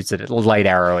and shoots a light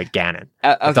arrow at Ganon.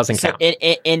 It doesn't count.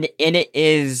 It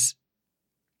is.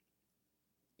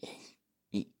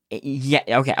 Yeah.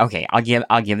 Okay.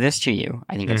 I'll give this to you.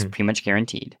 I think that's pretty much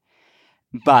guaranteed.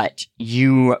 But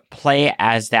you play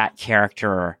as that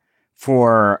character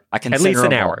for a considerable...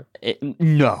 At least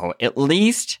an hour. At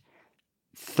least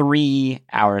 3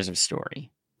 hours of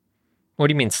story. What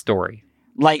do you mean story?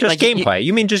 Just gameplay.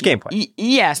 You mean just gameplay?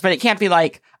 Yes, but it can't be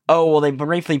they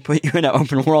briefly put you in an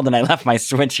open world and I left my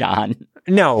Switch on.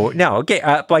 No. Okay,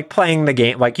 playing the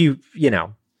game, you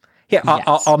know. Yeah,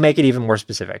 yes. I'll make it even more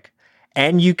specific.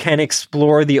 And you can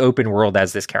explore the open world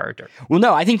as this character. Well,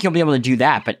 no, I think you'll be able to do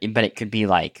that, but it could be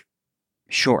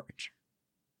short.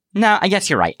 No, I guess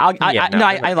you're right.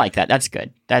 I like that. That's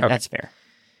good. That's fair.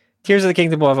 Tears of the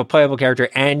Kingdom will have a playable character,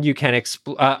 and you can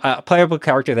a playable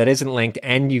character that isn't linked,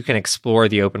 and you can explore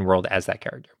the open world as that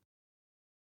character.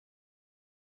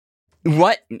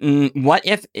 What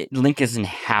if Link is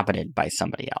inhabited by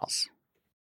somebody else?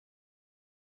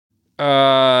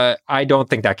 I don't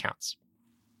think that counts.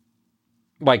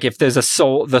 like if there's the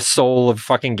soul of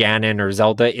fucking Ganon or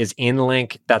Zelda is in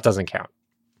Link, that doesn't count.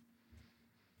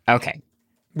 Okay.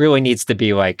 Really needs to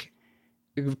be like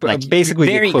basically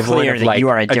the equivalent of like you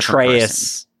are a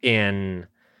Atreus in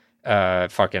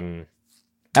fucking.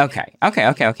 Okay.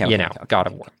 You know, God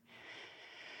of War.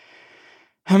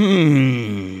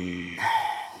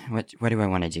 What do I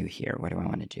want to do here? What do I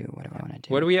want to do?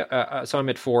 What do we? So I'm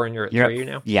at 4 and you're at 3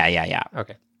 now? Yeah.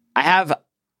 Okay. I have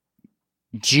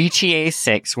GTA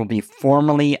 6 will be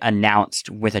formally announced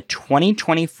with a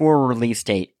 2024 release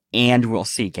date, and we'll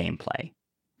see gameplay.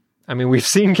 I mean, we've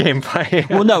seen gameplay.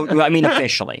 Well, no, I mean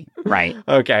officially, right?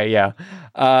 Okay, yeah.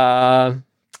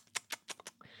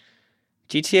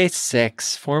 GTA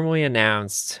 6 formally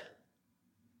announced,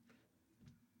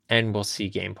 and we'll see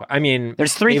gameplay. I mean,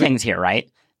 there's 3 things here,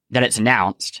 right? That it's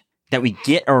announced, that we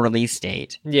get a release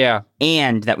date, yeah,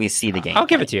 and that we see the game. I'll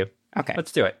give it to you. Okay,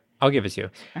 let's do it. I'll give it to you.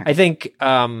 Right. I think,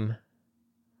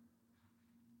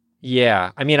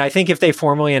 yeah. I mean, I think if they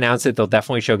formally announce it, they'll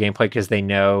definitely show gameplay because they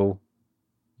know,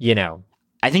 you know.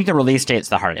 I think the release date's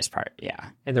the hardest part, yeah.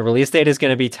 And the release date is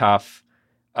going to be tough.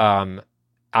 I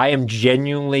am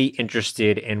genuinely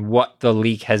interested in what the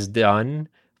leak has done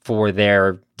for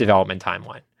their development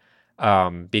timeline,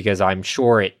 because I'm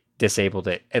sure it disabled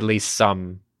it at least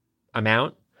some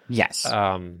amount. Yes.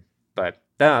 But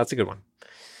that's a good one.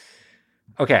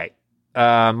 Okay.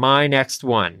 My next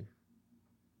one.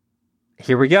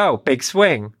 Here we go. Big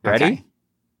swing. Ready? Okay.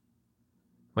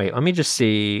 Wait, let me just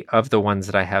see of the ones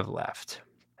that I have left.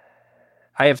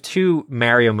 I have 2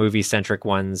 Mario movie-centric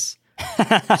ones,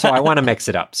 so I want to mix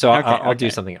it up. So I'll do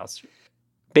something else.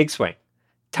 Big swing.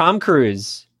 Tom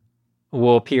Cruise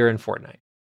will appear in Fortnite.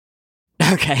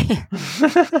 Okay.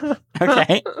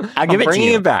 Okay. I'll give it to you.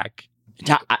 Bringing it back.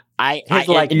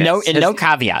 No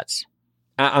caveats.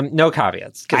 No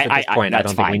caveats. Because at this point, I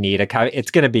don't think we need a caveat. It's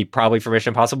going to be probably for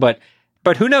Mission Impossible,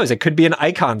 but who knows? It could be an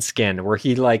icon skin where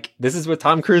he this is what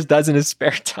Tom Cruise does in his spare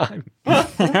time.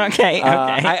 Okay.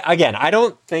 I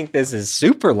don't think this is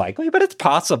super likely, but it's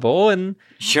possible. And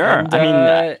sure. I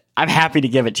mean, I'm happy to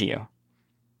give it to you.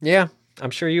 Yeah, I'm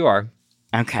sure you are.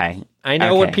 Okay. I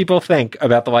know what people think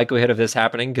about the likelihood of this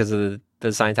happening because of the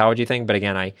Scientology thing, but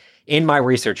again, I in my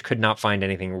research could not find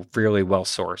anything really well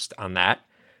sourced on that.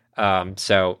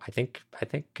 So I think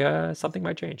something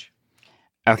might change.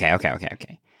 Okay.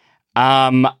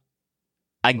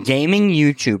 A gaming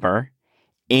YouTuber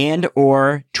and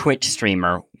or Twitch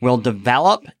streamer will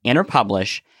develop and or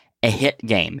publish a hit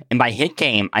game. And by hit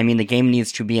game, I mean the game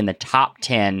needs to be in the top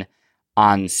 10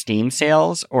 on Steam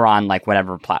sales or on like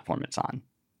whatever platform it's on.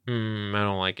 I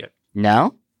don't like it.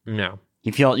 No? No.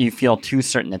 You feel too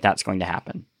certain that that's going to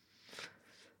happen.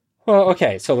 Well,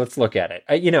 okay, so let's look at it.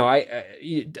 I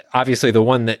obviously the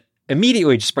one that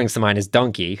immediately just springs to mind is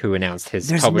Donkey, who announced his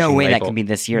publishing There's no way label. that can be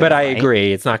this year. But though, I right?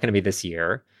 agree, it's not going to be this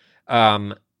year.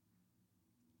 How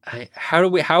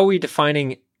are we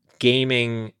defining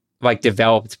gaming like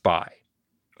developed by?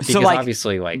 Because so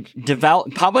obviously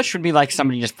published would be like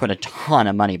somebody just put a ton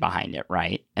of money behind it,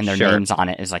 right? And their Sure. names on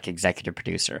it as like executive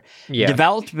producer. Yeah.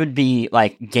 Developed would be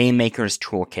like Game Maker's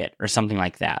Toolkit or something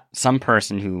like that. Some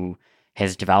person who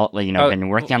has developed, been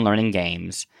working on learning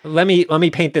games. Let me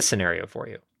paint this scenario for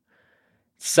you.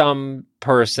 Some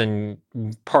person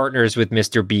partners with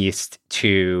Mr. Beast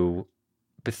to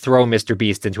throw Mr.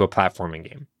 Beast into a platforming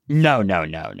game. No.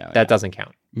 That doesn't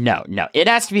count. No. It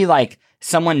has to be like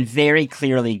someone very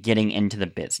clearly getting into the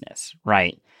business,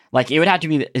 right? Like it would have to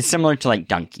be similar to like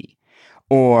Donkey.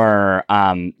 Or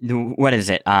what is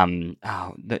it?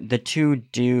 The 2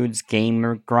 dudes,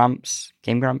 Game Grumps.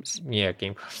 Yeah,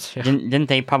 Game Grumps. Yeah. Didn't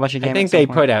they publish a game? I think they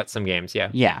put out some games. Yeah.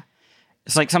 Yeah,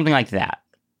 it's like something like that.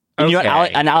 And Okay.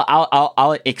 you know what,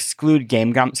 I'll exclude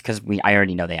Game Grumps because I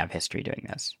already know they have history doing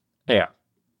this. Yeah,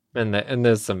 and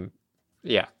there's some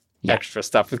extra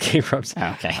stuff with Game Grumps.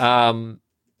 Okay.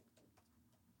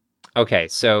 Okay,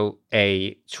 so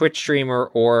a Twitch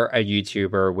streamer or a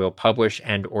YouTuber will publish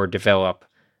and or develop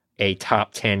a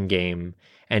top 10 game,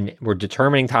 and we're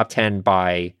determining top 10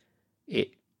 by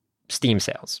Steam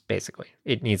sales, basically.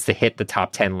 It needs to hit the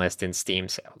top 10 list in Steam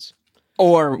sales.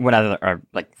 Or whatever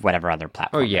other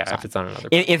platform. Oh, yeah, it's on. if it's on another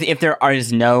platform. If there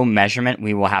is no measurement,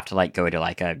 we will have to go to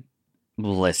a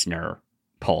listener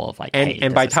poll of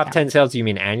And by top 10 sales, do you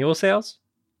mean annual sales?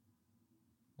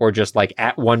 Or just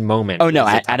at one moment? Oh, no,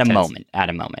 at a moment.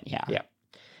 At a moment, yeah.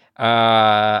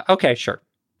 Yeah. Okay, sure.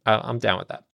 I'm down with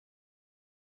that.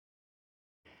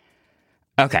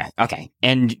 Okay.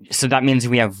 And so that means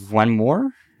we have one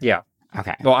more? Yeah.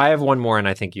 Okay. Well, I have one more, and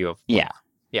I think you have one. Yeah.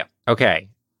 Yeah. Okay.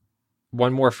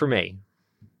 One more for me.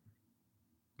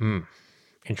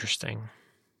 Interesting.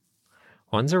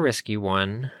 One's a risky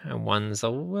one, and one's a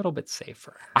little bit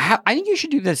safer. I think you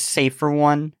should do the safer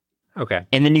one. Okay.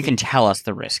 And then you can tell us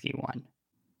the risky one.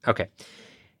 Okay.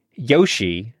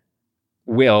 Yoshi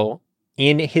will,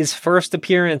 in his first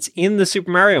appearance in the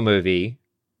Super Mario movie,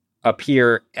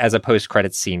 appear as a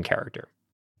post-credits scene character.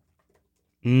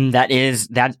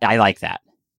 I like that.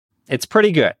 It's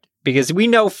pretty good, because we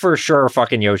know for sure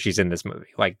fucking Yoshi's in this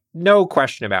movie. Like, no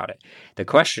question about it. The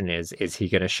question is he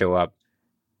going to show up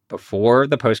before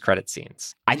the post-credit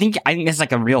scenes? I think it's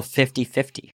like a real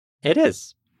 50-50. It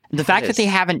is. The fact that they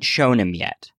haven't shown him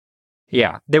yet.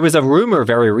 Yeah. There was a rumor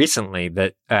very recently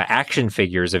that action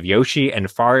figures of Yoshi and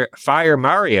Fire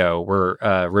Mario were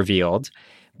revealed,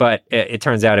 but it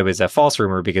turns out it was a false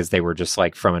rumor because they were just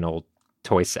like from an old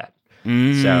toy set.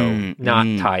 So not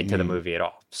tied to the movie at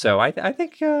all. So I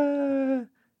think it'll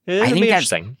be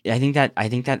interesting. I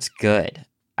think that's good.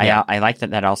 Yeah. I like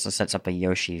that also sets up a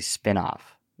Yoshi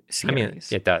spin-off series. I mean,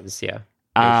 it does, yeah.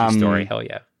 Yoshi story, hell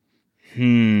yeah.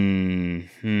 I'm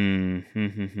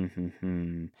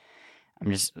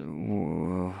just,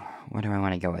 what do I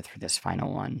want to go with for this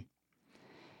final one?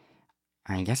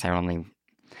 I guess I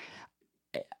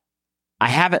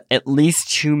have at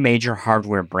least 2 major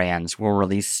hardware brands will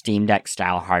release Steam Deck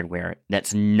style hardware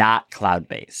that's not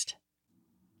cloud-based.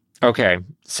 Okay,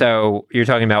 so you're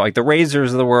talking about like the Razers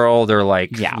of the world, or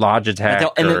like Logitech,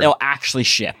 and they'll actually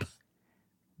ship,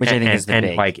 which I think is the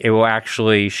big. Like it will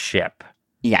actually ship.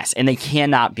 Yes, and they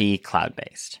cannot be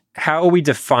cloud-based. How are we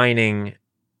defining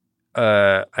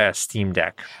a Steam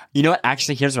Deck? You know what?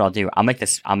 Actually, here's what I'll do. I'll make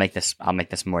this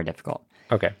more difficult.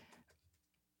 Okay.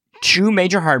 2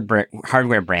 major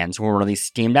hardware brands will release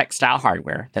Steam Deck style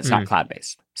hardware that's not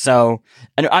cloud-based. So,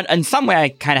 and in some way, I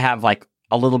kind of have like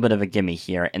a little bit of a gimme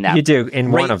here. In that you do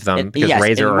in one of them, because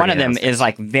Razer, one of them is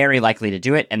like very likely to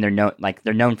do it, and they're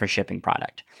known for shipping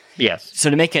product. Yes. So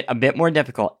to make it a bit more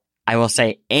difficult, I will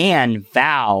say, and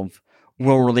Valve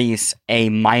will release a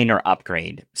minor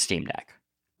upgrade Steam Deck.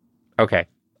 Okay,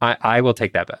 I will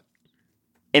take that bet.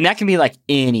 And that can be like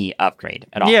any upgrade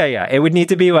at all. Yeah. It would need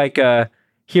to be like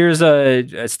here's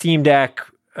a Steam Deck,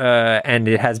 and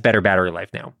it has better battery life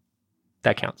now.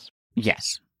 That counts.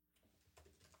 Yes.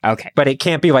 Okay. But it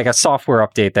can't be like a software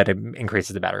update that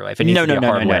increases the battery life. It needs to be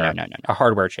a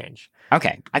hardware change.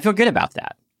 Okay. I feel good about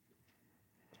that.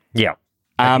 Yeah.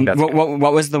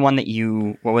 What was the one that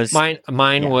you... What was...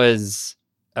 Mine was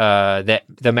that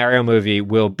the Mario movie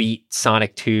will beat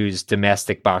Sonic 2's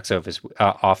domestic box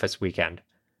office weekend,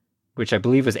 which I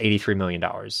believe was $83 million.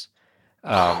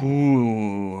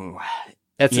 Ooh.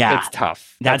 It's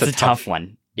tough. That's a tough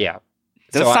one. Yeah.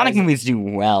 Those Sonic movies do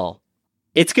well.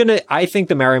 I think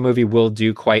the Mario movie will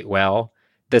do quite well.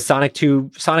 The Sonic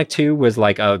 2 was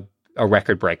like a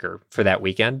record breaker for that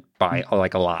weekend by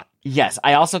like a lot. Yes.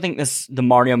 I also think the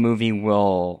Mario movie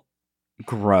will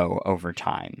grow over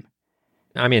time.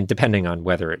 I mean, depending on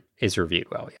whether it is reviewed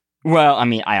well. Yeah. Well, I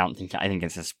mean, I think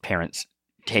it's just parents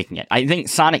taking it. I think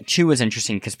Sonic 2 was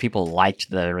interesting because people liked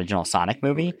the original Sonic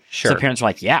movie. Sure. So parents were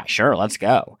like, yeah, sure, let's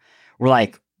go. We're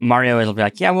like, Mario will be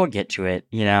like, yeah, we'll get to it,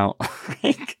 you know?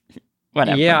 Like,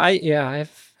 whatever. Yeah,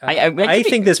 I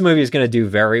think this movie is going to do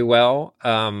very well.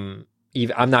 I'm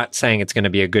not saying it's going to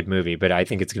be a good movie, but I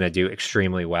think it's going to do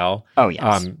extremely well. Oh,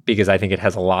 yes. Because I think it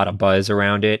has a lot of buzz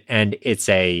around it, and it's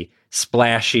a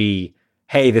splashy,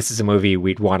 hey, this is a movie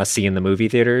we'd want to see in the movie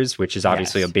theaters, which is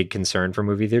obviously a big concern for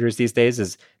movie theaters these days,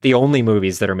 is the only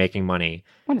movies that are making money.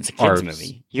 When it's a kid's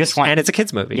movie. And it's a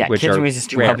kid's movie. Yeah, kids' movies just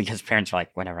do well because parents are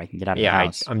like, whatever, I can get out of the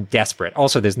house. I'm desperate.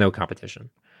 Also, there's no competition.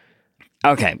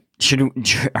 Okay. Should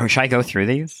I go through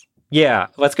these? Yeah,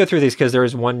 let's go through these because there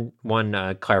is one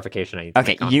clarification I need to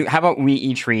make on. How about we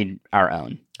each read our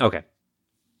own? Okay.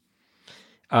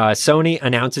 Sony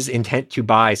announces intent to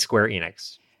buy Square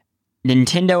Enix.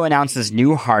 Nintendo announces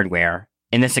new hardware,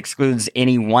 and this excludes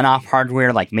any one-off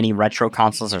hardware like mini retro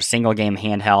consoles or single-game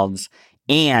handhelds,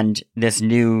 and this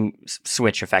new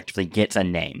Switch effectively gets a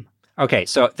name. Okay,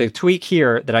 so the tweak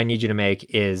here that I need you to make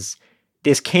is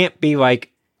this can't be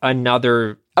like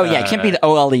another... Oh, yeah, it can't be the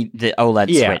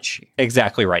OLED Switch.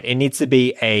 Exactly right. It needs to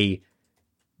be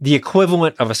the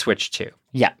equivalent of a Switch 2.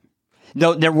 Yeah.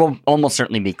 Though there will almost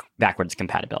certainly be backwards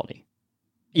compatibility.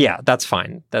 Yeah, that's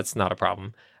fine. That's not a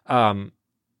problem.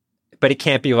 But it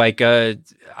can't be like I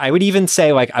would even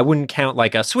say like I wouldn't count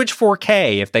like a Switch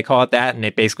 4K if they call it that, and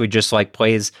it basically just like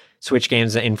plays Switch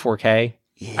games in 4K.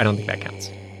 Yeah. I don't think that counts.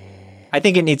 I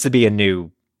think it needs to be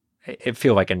it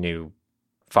feel like a new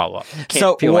follow-up. It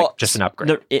can't feel like just an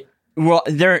upgrade.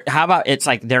 How about it's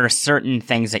like there are certain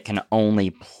things that can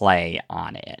only play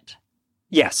on it.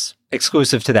 Yes,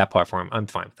 exclusive to that platform. I'm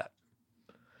fine with that.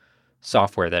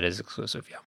 Software that is exclusive,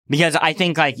 yeah. Because I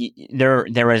think like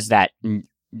there was that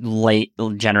late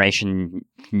generation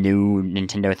new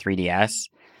Nintendo 3DS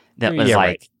that was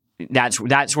like that's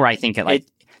where I think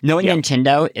knowing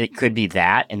Nintendo, it could be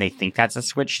that, and they think that's a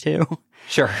Switch too.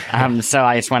 Sure. So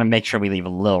I just want to make sure we leave a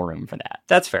little room for that.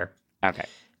 That's fair.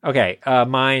 Okay.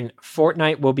 Mine,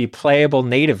 Fortnite will be playable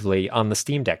natively on the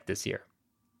Steam Deck this year.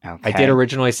 Okay. I did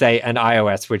originally say an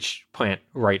iOS, which Plant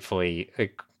rightfully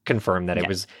confirmed that it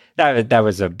was that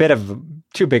was a bit of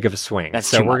too big of a swing.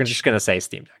 So we're just going to say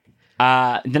Steam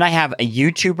Deck. Then I have a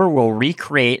YouTuber will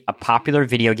recreate a popular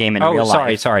video game in real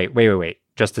life. Sorry. Wait.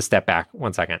 Just to step back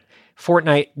 1 second.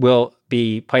 Fortnite will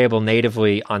be playable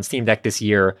natively on Steam Deck this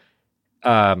year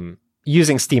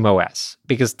using SteamOS.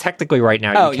 Because technically right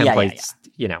now you can play,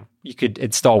 you could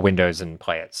install Windows and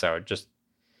play it. So just...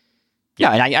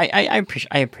 Yeah, and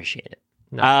I appreciate it.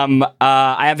 No.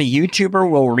 I have a YouTuber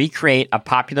will recreate a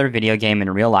popular video game in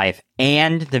real life,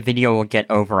 and the video will get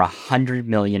over 100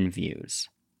 million views.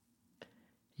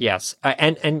 Yes,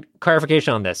 and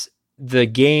clarification on this: the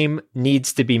game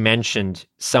needs to be mentioned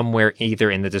somewhere,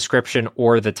 either in the description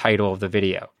or the title of the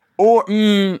video, or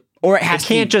it has. It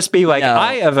can't just be like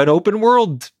I have an open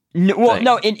world. Or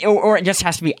it just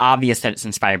has to be obvious that it's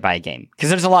inspired by a game. Because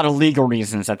there's a lot of legal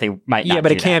reasons that they might not. Yeah,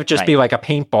 but it can't just be like a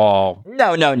paintball.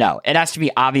 No. It has to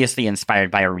be obviously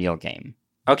inspired by a real game.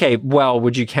 Okay, well,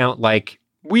 would you count like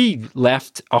we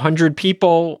left 100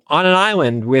 people on an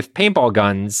island with paintball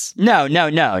guns? No.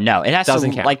 It has to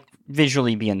count. Like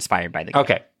visually be inspired by the game.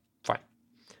 Okay, fine.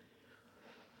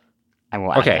 I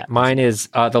will add that. Mine is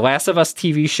The Last of Us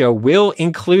TV show will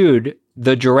include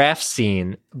the giraffe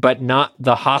scene, but not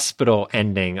the hospital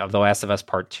ending of The Last of Us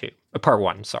Part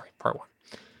 1.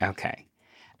 Okay.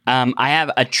 I have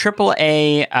a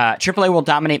AAA. AAA will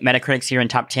dominate Metacritic's year in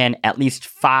top 10. At least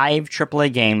 5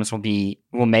 AAA games will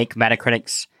make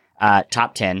Metacritic's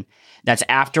top 10. That's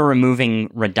after removing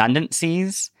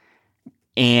redundancies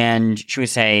and, should we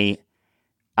say,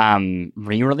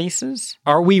 re-releases?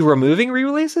 Are we removing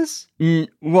re-releases?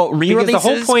 Well, re-releases. Because the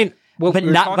whole point. Well, but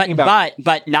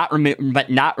not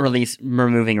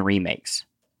removing remakes.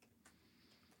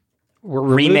 We're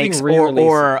remakes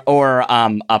or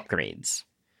upgrades,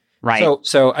 right?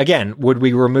 So again, would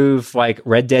we remove like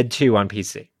Red Dead 2 on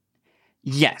PC?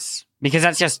 Yes, because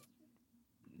that's just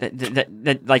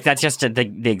that's just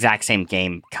the exact same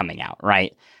game coming out,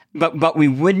 right? But we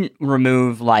wouldn't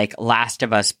remove like Last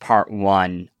of Us Part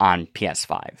 1 on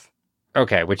PS5.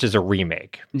 Okay, which is a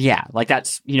remake. Yeah, like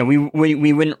that's we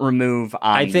wouldn't remove.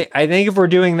 I think if we're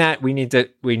doing that, we need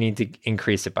to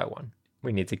increase it by 1.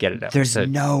 We need to get it up. There's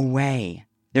no way.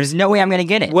 There's no way I'm going to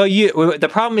get it. Well, the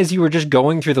problem is you were just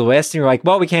going through the list and you're like,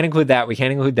 well, we can't include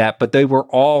that, but they were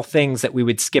all things that we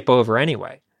would skip over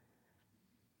anyway.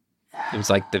 It was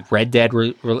like the Red Dead.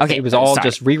 Okay, it was all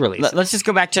just re-released. Let's just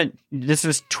go back to this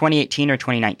was 2018 or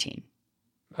 2019.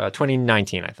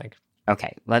 2019, I think.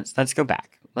 Okay, let's go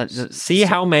back. Let's just see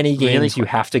how many games you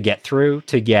have to get through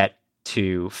to get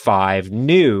to 5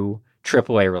 new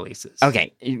AAA releases.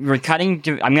 Okay, we're cutting.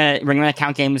 We're gonna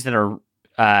count games that are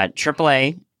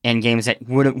AAA and games that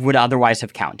would otherwise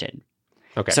have counted.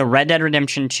 Okay. So Red Dead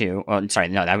Redemption 2. Oh, sorry,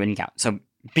 no, that wouldn't count. So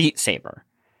Beat Saber.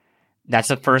 That's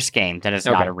the first game that is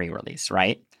not a re-release,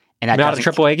 right? And that's not a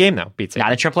AAA game though. Beat Saber.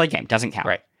 Not a AAA game. Doesn't count.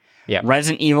 Right. Yeah.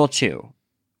 Resident Evil 2,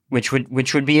 which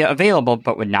would be available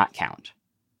but would not count.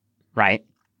 Right.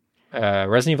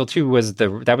 Resident Evil 2 was the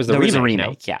remake. Was a remake,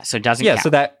 no? Yeah. So it doesn't count. So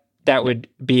that would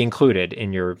be included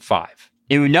in your 5.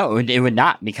 It would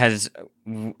not, because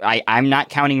I'm not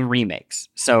counting remakes.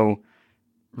 So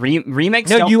remakes.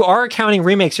 No, you are counting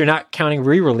remakes. You're not counting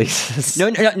re-releases. No.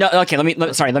 Okay,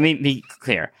 let me be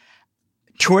clear.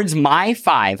 Towards my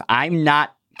 5, I'm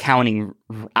not counting.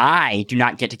 I do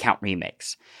not get to count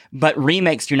remakes, but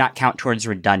remakes do not count towards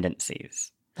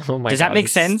redundancies. Oh my! Does that make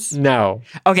sense? No.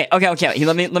 Okay.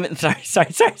 Let me.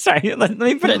 Sorry. Let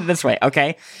me put it this way.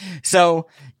 Okay. So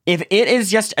if it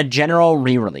is just a general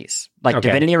re-release, like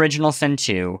Divinity Original Sin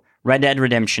 2, Red Dead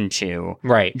Redemption 2,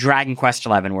 right, Dragon Quest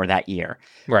 11 were that year.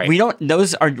 Right. We don't.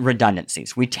 Those are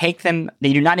redundancies. We take them.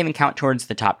 They do not even count towards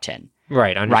the top 10.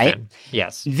 Right. Understand. Right.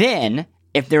 Yes. Then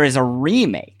if there is a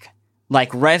remake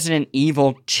like Resident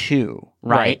Evil 2,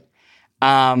 right?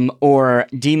 Or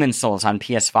Demon Souls on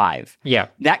PS5. Yeah.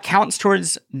 That counts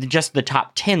towards just the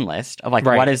top 10 list of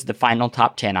what is the final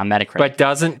top 10 on Metacritic. But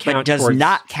does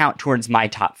not count towards my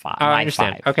top 5. I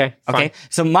understand. 5. Okay. Fine. Okay.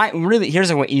 So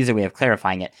here's an easy way of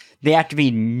clarifying it. They have to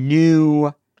be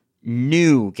new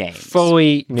games.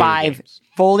 Fully new 5 games.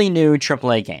 Fully new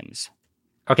AAA games.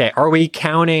 Okay. Are we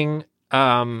counting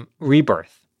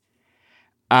Rebirth?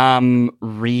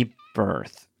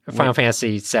 Rebirth. Final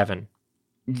Fantasy 7.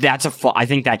 I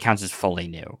think that counts as fully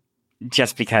new.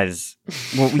 Just because,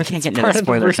 well, we can't get into the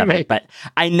spoilers of it, but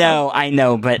I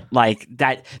know, but like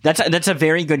that's a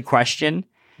very good question.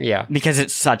 Yeah. Because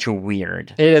it's such a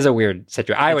weird. It is a weird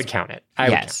situation. I would count it.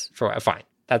 Yes. Fine.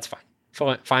 That's fine.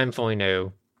 Fine, fully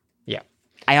new. Yeah.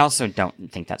 I also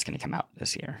don't think that's going to come out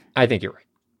this year. I think you're right.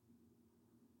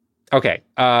 Okay.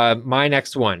 My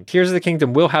next one. Tears of the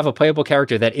Kingdom will have a playable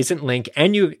character that isn't Link,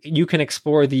 and you can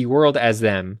explore the world as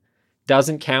them.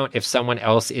 Doesn't count if someone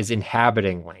else is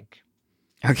inhabiting Link.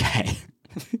 Okay.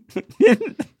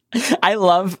 I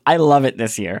love it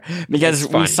this year because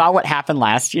we saw what happened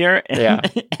last year.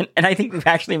 And, and I think we've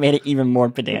actually made it even more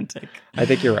pedantic. I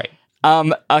think you're right.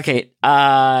 Okay.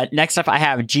 Next up I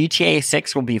have GTA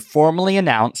 6 will be formally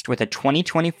announced with a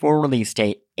 2024 release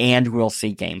date and we'll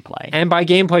see gameplay. And by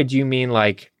gameplay, do you mean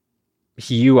like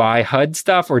UI HUD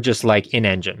stuff or just like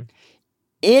in-engine?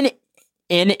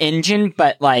 In-engine,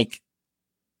 but like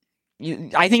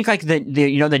I think like the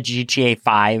GTA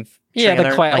 5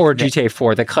 trailer, or GTA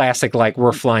 4, the classic like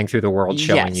we're flying through the world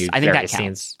showing you various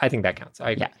scenes. I think that counts.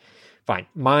 Yeah. Fine.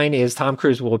 Mine is Tom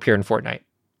Cruise will appear in Fortnite.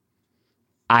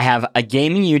 I have a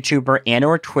gaming YouTuber and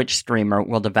or Twitch streamer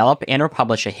will develop and or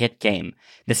publish a hit game.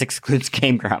 This excludes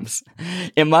Game Grumps.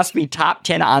 It must be top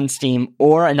 10 on Steam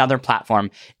or another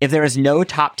platform. If there is no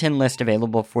top 10 list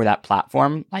available for that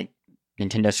platform, like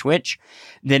Nintendo Switch,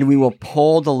 then we will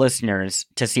poll the listeners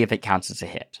to see if it counts as a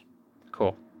hit.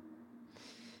 Cool.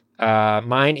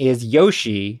 Mine is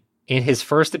Yoshi in his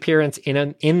first appearance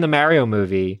in the Mario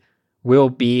movie will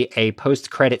be a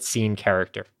post-credit scene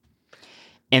character.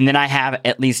 And then I have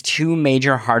at least 2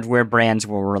 major hardware brands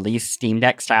will release Steam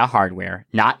Deck style hardware,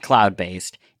 not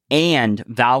cloud-based, and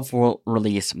Valve will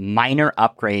release minor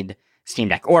upgrade Steam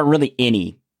Deck, or really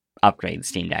any upgrade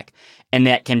Steam Deck. And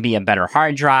that can be a better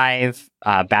hard drive,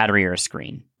 battery, or a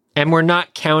screen. And we're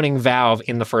not counting Valve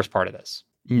in the first part of this?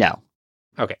 No.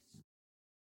 Okay.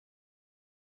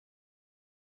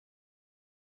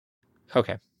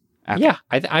 Yeah,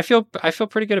 I feel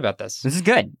pretty good about this. This is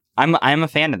good. I'm a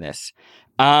fan of this.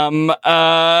 Did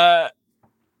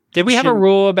we have a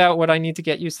rule about what I need to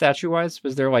get you statue-wise?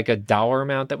 Was there like a dollar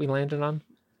amount that we landed on?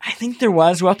 I think there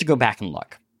was. We'll have to go back and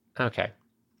look. Okay.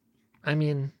 I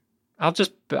mean, I'm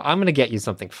going to get you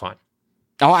something fun.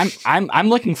 Oh, I'm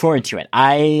looking forward to it.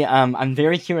 I'm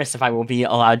very curious if I will be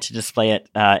allowed to display it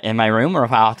in my room or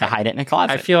if I'll have to hide it in a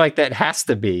closet. I feel like that has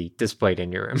to be displayed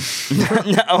in your room.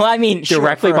 No, I mean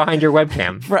directly behind your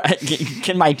webcam.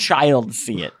 Can my child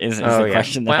see it? Is the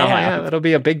question that I have. Yeah, it'll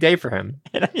be a big day for him.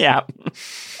 Yeah.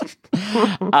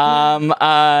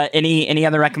 Any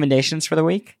other recommendations for the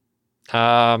week?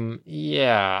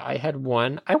 Yeah, I had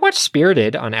one. I watched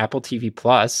Spirited on Apple TV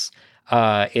Plus.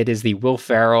 It is the Will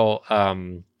Ferrell,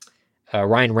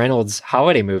 Ryan Reynolds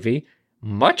holiday movie.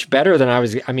 Much better than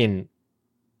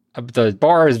the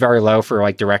bar is very low for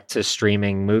like direct to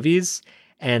streaming movies.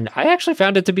 And I actually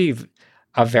found it to be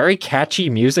a very catchy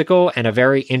musical and a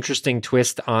very interesting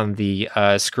twist on the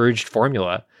Scrooged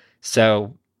formula.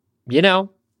 So,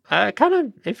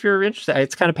 if you're interested,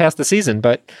 it's kind of past the season,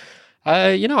 but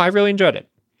I really enjoyed it.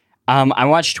 I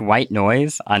watched White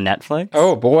Noise on Netflix.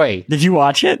 Oh boy. Did you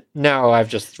watch it? No, I've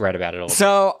just read about it a little bit.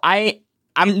 So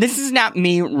this is not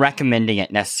me recommending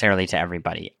it necessarily to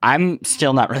everybody. I'm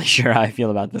still not really sure how I feel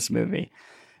about this movie.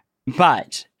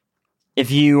 But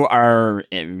if you are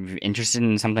interested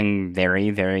in something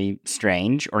very, very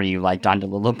strange, or you like Don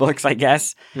DeLillo books, I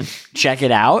guess, check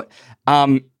it out.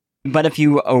 But if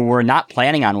you were not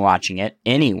planning on watching it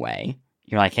anyway,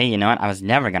 you're like, hey, you know what? I was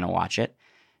never going to watch it.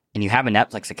 And you have a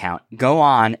Netflix account, go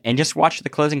on and just watch the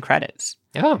closing credits.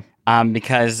 Oh.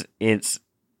 Because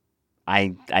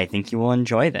I think you will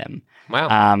enjoy them.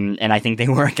 Wow. And I think they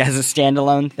work as a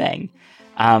standalone thing.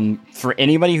 For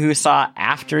anybody who saw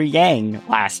After Yang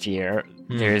last year,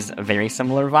 there's a very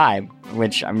similar vibe,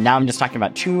 which I'm just talking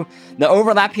about the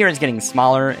overlap here is getting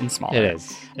smaller and smaller. It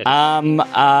is.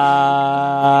 I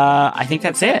think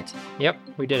that's it. Yep,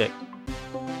 we did it.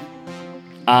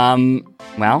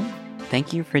 Well,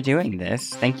 thank you for doing this.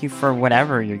 Thank you for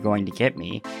whatever you're going to get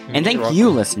me. And thank you,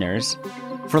 listeners,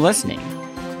 for listening.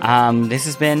 This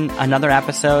has been another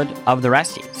episode of The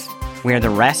Resties, where the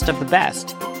rest of the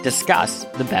best discuss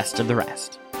the best of the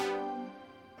rest.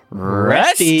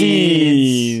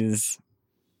 Resties!